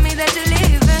 Don't tell me that you're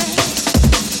leaving.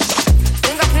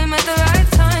 At the right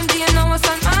time, do you know what's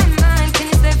on my mind? Can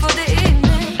you stay for the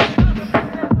evening?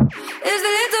 It's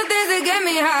the little things that get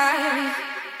me high.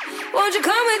 Won't you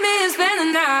come with me and spend the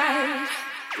night?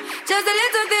 Just a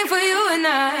little thing for you and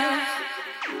I.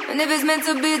 And if it's meant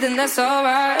to be, then that's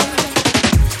alright.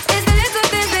 It's the little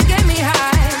things that get me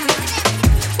high.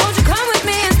 Won't you come with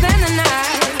me and spend the night?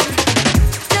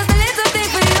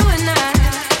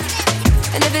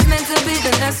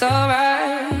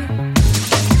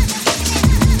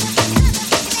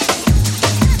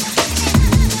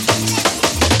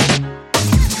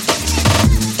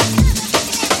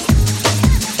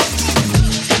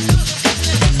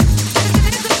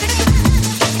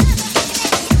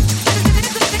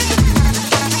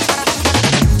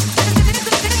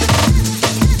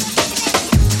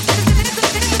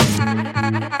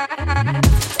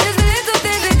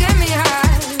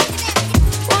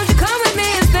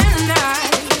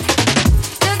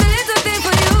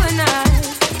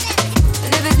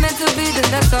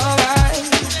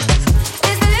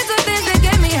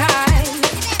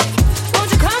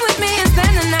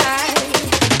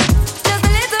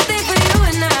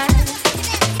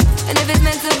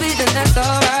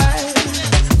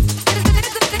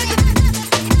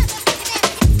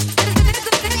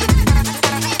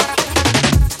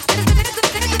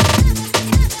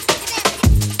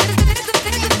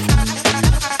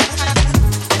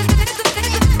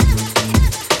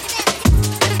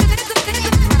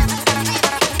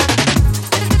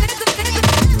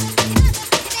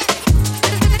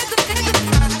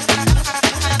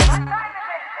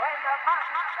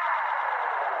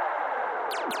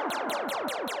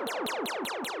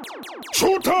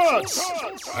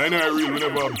 Thoughts. And I really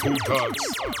never have two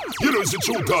thoughts. You know it's a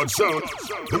Tru Thoughts sound.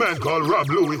 The man called Rob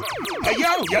Louie. Hey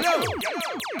yo, yellow.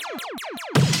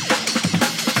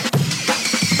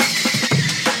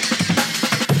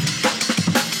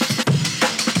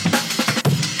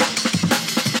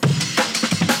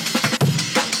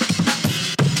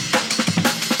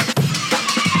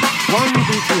 One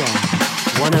BTR,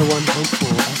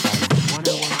 101.4 FM,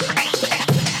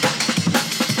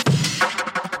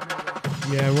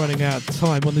 101.4. Yeah, running out of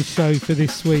time on the show for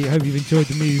this week. Hope you've enjoyed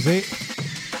the music.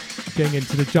 Getting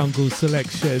into the jungle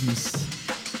selections.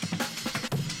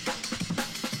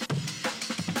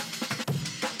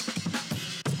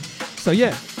 So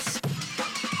yeah,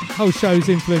 whole show's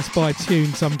influenced by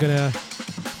tunes I'm gonna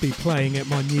be playing at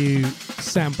my new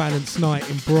Sounde Balance night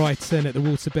in Brighton at the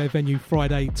Waterbear venue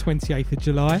Friday 28th of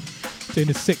July. Doing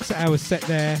a 6-hour set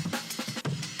there,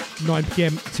 9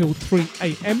 PM till 3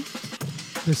 AM.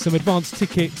 There's some advanced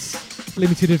tickets,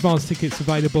 limited advanced tickets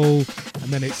available,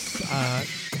 and then it's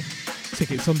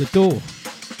tickets on the door.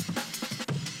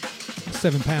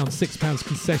 £7, £6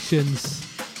 concessions.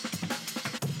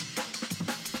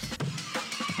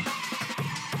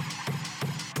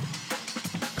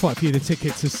 Quite a few of the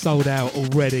tickets are sold out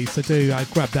already, so do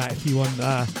grab that if you want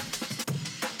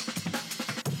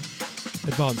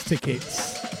advanced tickets.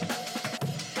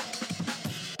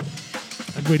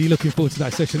 I'm really looking forward to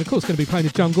that session. Of course, going to be playing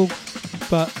the jungle,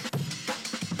 but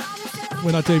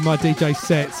when I do my DJ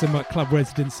sets and my club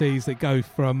residencies that go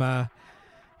from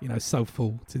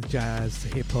soulful to jazz to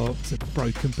hip hop to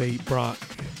broken beat, bruck,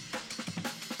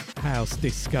 house,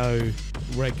 disco,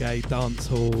 reggae,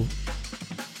 dancehall,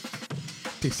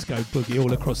 disco, boogie,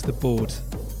 all across the board.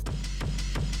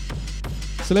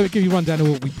 So let me give you a rundown of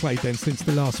what we played then since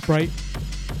the last break.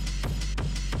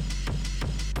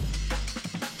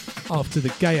 After the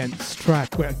Gayance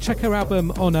track, check her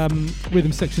album on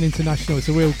Rhythm Section International. It's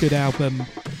a real good album. I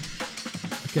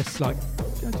guess, like,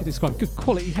 how do you describe it? Good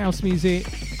quality house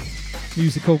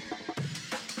musical.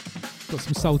 Got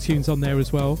some soul tunes on there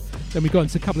as well. Then we got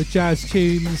into a couple of jazz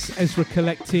tunes, Ezra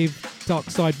Collective, Dark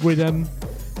Side Rhythm,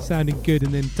 sounding good,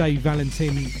 and then Dave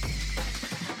Valentin,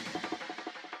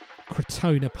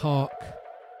 Crotona Park,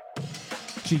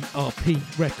 GRP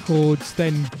Records,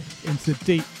 then into the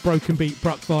deep broken beat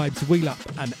bruck vibes, WheelUP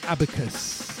and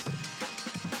Abacus.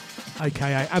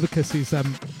 AKA Abacus is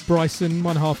Bryson,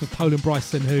 one half of Poland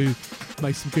Bryson, who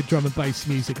makes some good drum and bass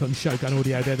music on Shogun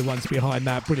Audio. They're the ones behind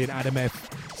that brilliant Adam F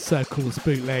Circles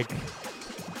bootleg,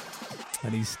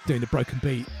 and he's doing the broken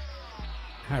beat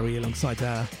Harry alongside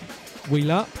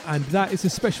WheelUP, and that is a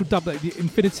special dubplate. The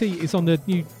Infinity is on the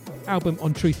new album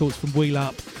on Tru Thoughts from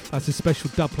WheelUP. That's a special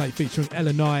dubplate featuring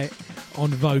Ella Knight on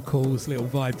vocals, little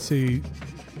vibe to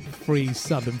Freeze,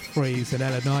 Southern Freeze, and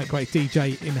Ella Knight, great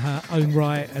DJ in her own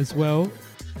right as well.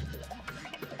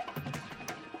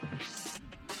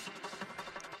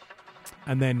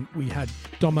 And then we had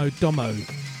Domo Domo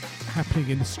happening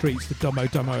in the streets, the Domo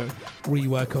Domo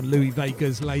rework on Louis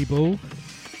Vega's label.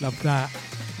 Love that.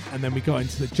 And then we got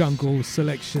into the jungle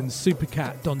selection,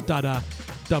 Supercat, Don Dada,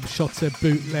 Dub Shotter,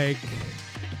 bootleg.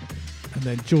 And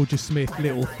then Jorja Smith,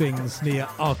 Little Things, Nia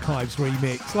Archives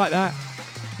remix, like that.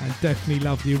 And definitely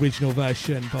love the original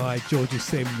version by Jorja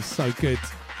Sims, so good.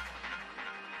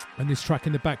 And this track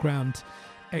in the background,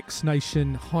 X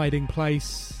Nation, Hiding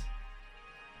Place.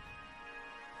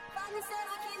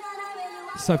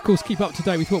 So of course, keep up to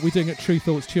date with what we're doing at Tru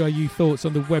Thoughts, TRU Thoughts,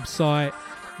 on the website,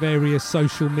 various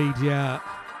social media,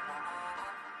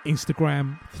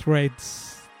 Instagram,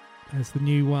 Threads, there's the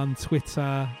new one,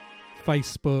 Twitter,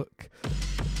 Facebook.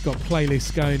 Got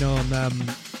playlists going on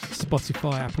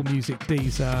Spotify, Apple Music,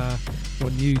 Deezer,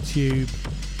 on YouTube.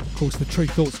 Of course, the Tru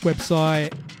Thoughts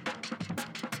website.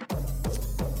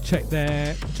 Check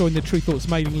there. Join the Tru Thoughts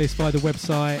mailing list via the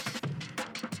website.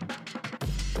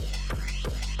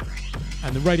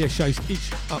 And the radio shows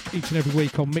each and every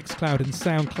week on Mixcloud and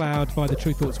Soundcloud via the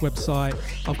Tru Thoughts website.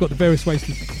 I've got the various ways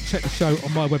to check the show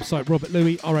on my website, Robert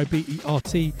Louis,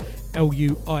 RobertLuis.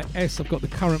 I've got the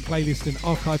current playlist and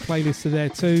archive playlists are there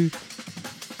too.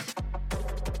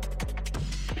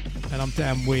 And I'm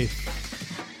down with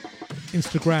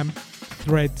Instagram,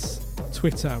 Threads,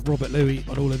 Twitter, Robert Louis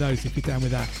on all of those if you're down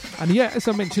with that. And yeah, as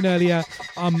I mentioned earlier,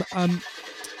 I'm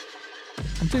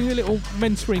doing a little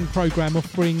mentoring program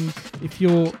offering, if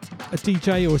you're a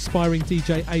DJ or aspiring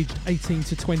DJ aged 18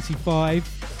 to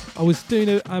 25. I was doing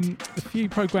a few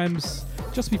programs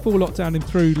just before lockdown and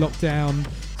through lockdown,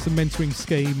 some mentoring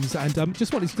schemes, and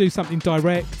just wanted to do something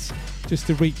direct, just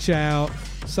to reach out.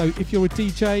 So if you're a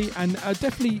DJ, and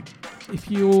definitely if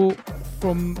you're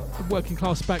from a working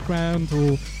class background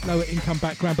or lower income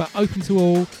background, but open to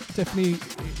all, definitely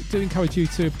do encourage you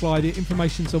to apply. The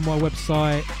information's on my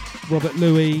website, Robert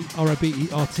Louis,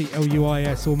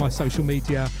 RobertLuis, or my social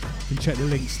media. You can check the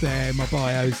links there, my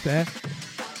bio's there.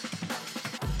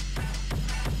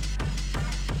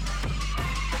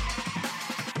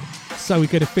 So we're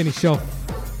going to finish off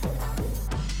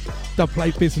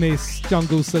dubplate business,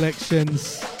 jungle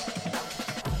selections,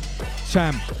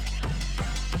 Cham,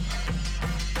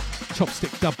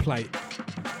 chopstick dubplate,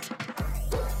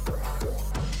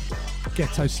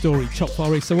 ghetto story, chop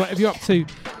forest. So whatever you're up to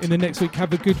in the next week,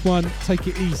 have a good one, take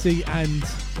it easy, and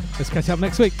let's catch up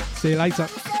next week. See you later.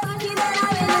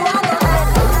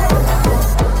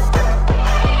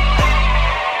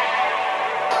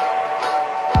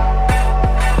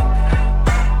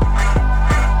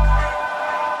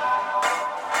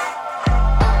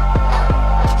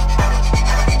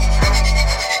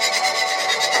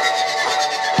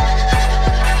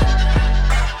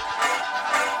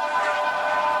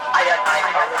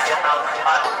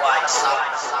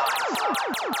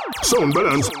 Sounde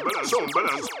Balance, Sounde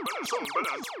Balance, Sounde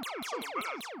Balance,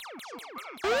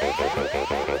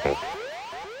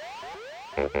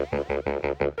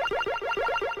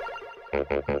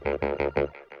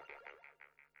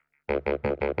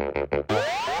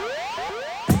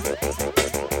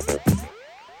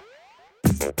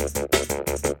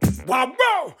 Wow,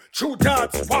 wow, Tru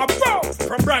Thoughts, wow, wow,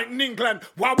 from Brighton, England,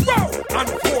 wow, wow, and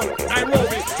Full,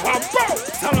 Nairobi, wow, wow,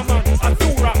 Solomon,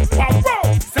 Azura, wow,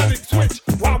 wow, Sonic Switch,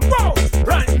 wow, wow,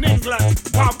 Brighton, England,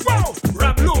 wow, wow,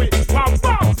 Rap Louis, wow,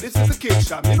 wow. This is the Kid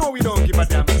Shop, you know we don't give a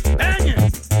damn. Bang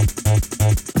it!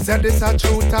 Said this a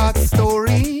Tru Thoughts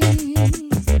story,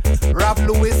 Rap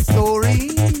Louis story.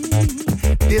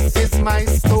 This is my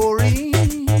story,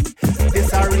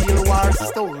 this a real war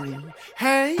story.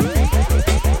 Hey.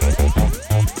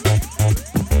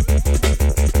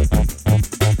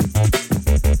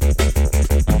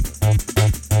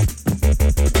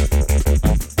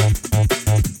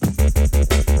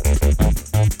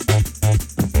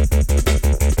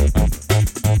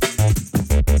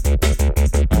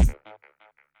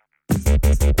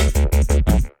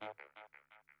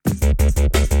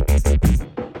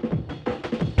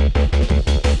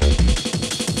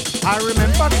 I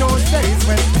remember those days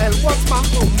when hell was my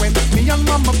home, when me and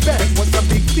mama bed was a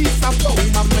big piece of home.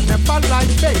 Mama never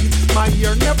like babe, my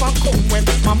ear never come when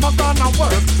mama gonna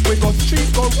work, we go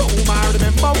street go roam. I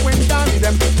remember when Danny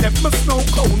them left me snow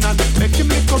cone and make him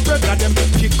little brother them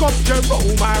kick up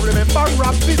Jerome. I remember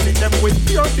Rap visit them with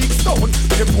pure big stone,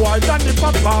 the boy and the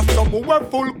papa some who were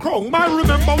full chrome. I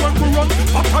remember when we run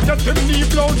after get them knee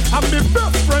blown and my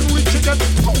best friend Richie get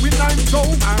going 9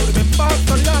 zone. I remember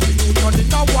the Avenue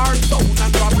turning a war zone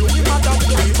and Rob Louis mother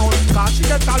play on cause she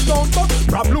get alone, but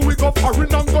Rob Louis go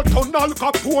foreign and go turn Al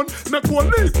Capone. Make one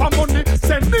leap for money,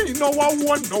 send me no one,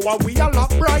 no we all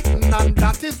up Brighton and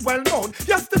that is well known.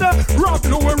 Yesterday Rob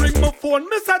Louis ring my phone,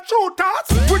 me say Tru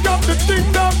Thoughts, we got the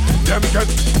thing them get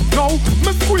no,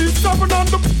 me squeeze 7 on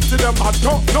the see them I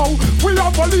don't know. We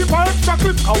have a leave a extra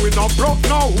clip cause we not broke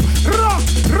now. Ra,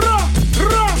 ra,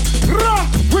 ra, ra,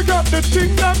 we got the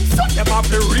thing them, so them have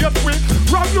to rate we.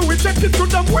 Rob Louis take it to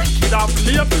them wicked up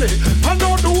lately. I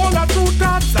know the whole of Tru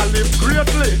Thoughts I live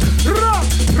greatly. Ra,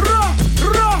 ra,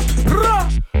 ra, ra.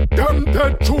 Them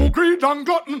dead true greed and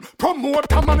glutton, promote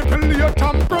and manipulate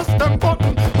and press them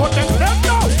button. But them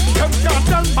know, them can't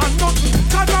tell man nothing,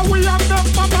 cause we have them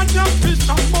man and them fish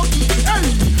and mutton. Hey,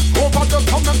 over the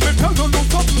comment me tell you no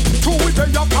something. True with the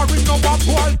carrying no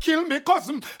boy kill me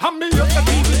cousin. And me up the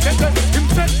TV get him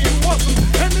said him wasn't.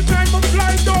 Anytime I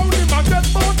fly down him I get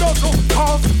more dozen.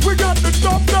 Cause we got the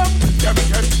job them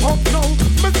get fucked now.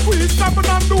 Me squeeze 7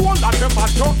 and the whole of them I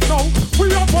don't know. We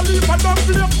have a leave and them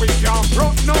blame we can't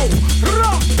broke now.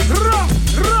 Ra, ra,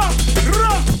 ra,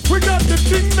 ra. We got the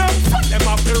thing them, so them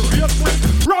have the rate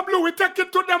with. Rob Louis take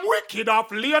it to them wicked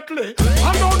off lately.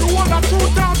 I know the one that Tru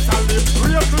Thoughts I live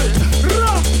greatly.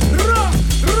 Ra, ra,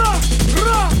 ra,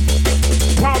 ra.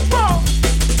 Wow, wow.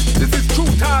 This is Tru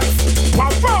Thoughts. Wow,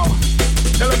 wow.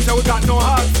 Tell them say we got no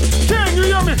heart. King, you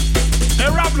hear me? Hey,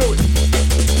 Rob Louis.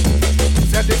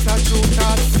 Said this a Tru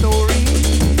Thoughts story,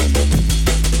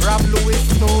 Rob Louis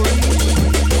story.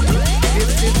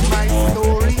 This is my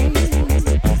story,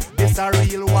 this a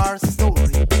real war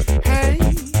story. Hey,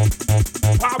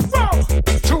 wow, wow.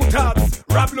 Tru Thoughts,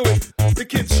 Rob Louis, the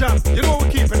Kid Shop. You know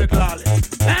we're keeping it lawless.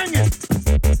 Hang it.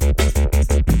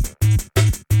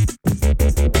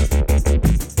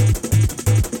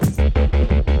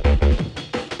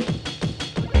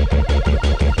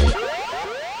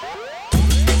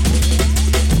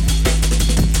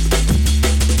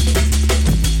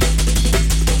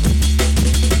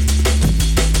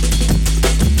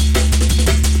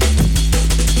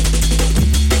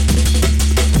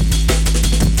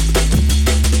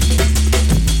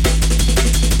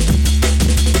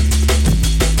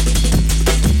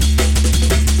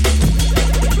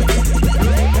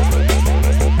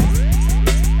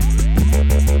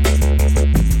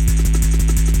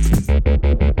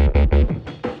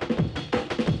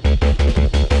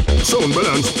 Sounde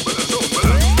Balance.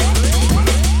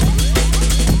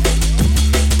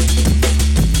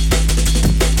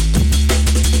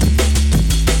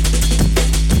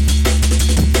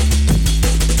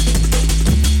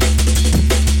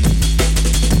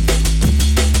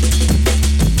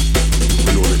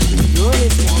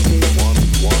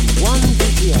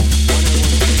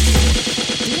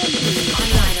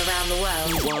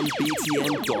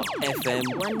 FM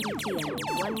 1 BTN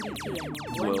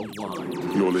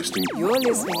worldwide. You're listening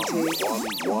to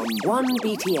 1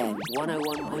 BTN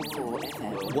 101.4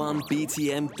 FM 1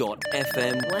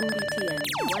 BTM.FM 1 BTN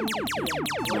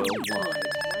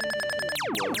worldwide.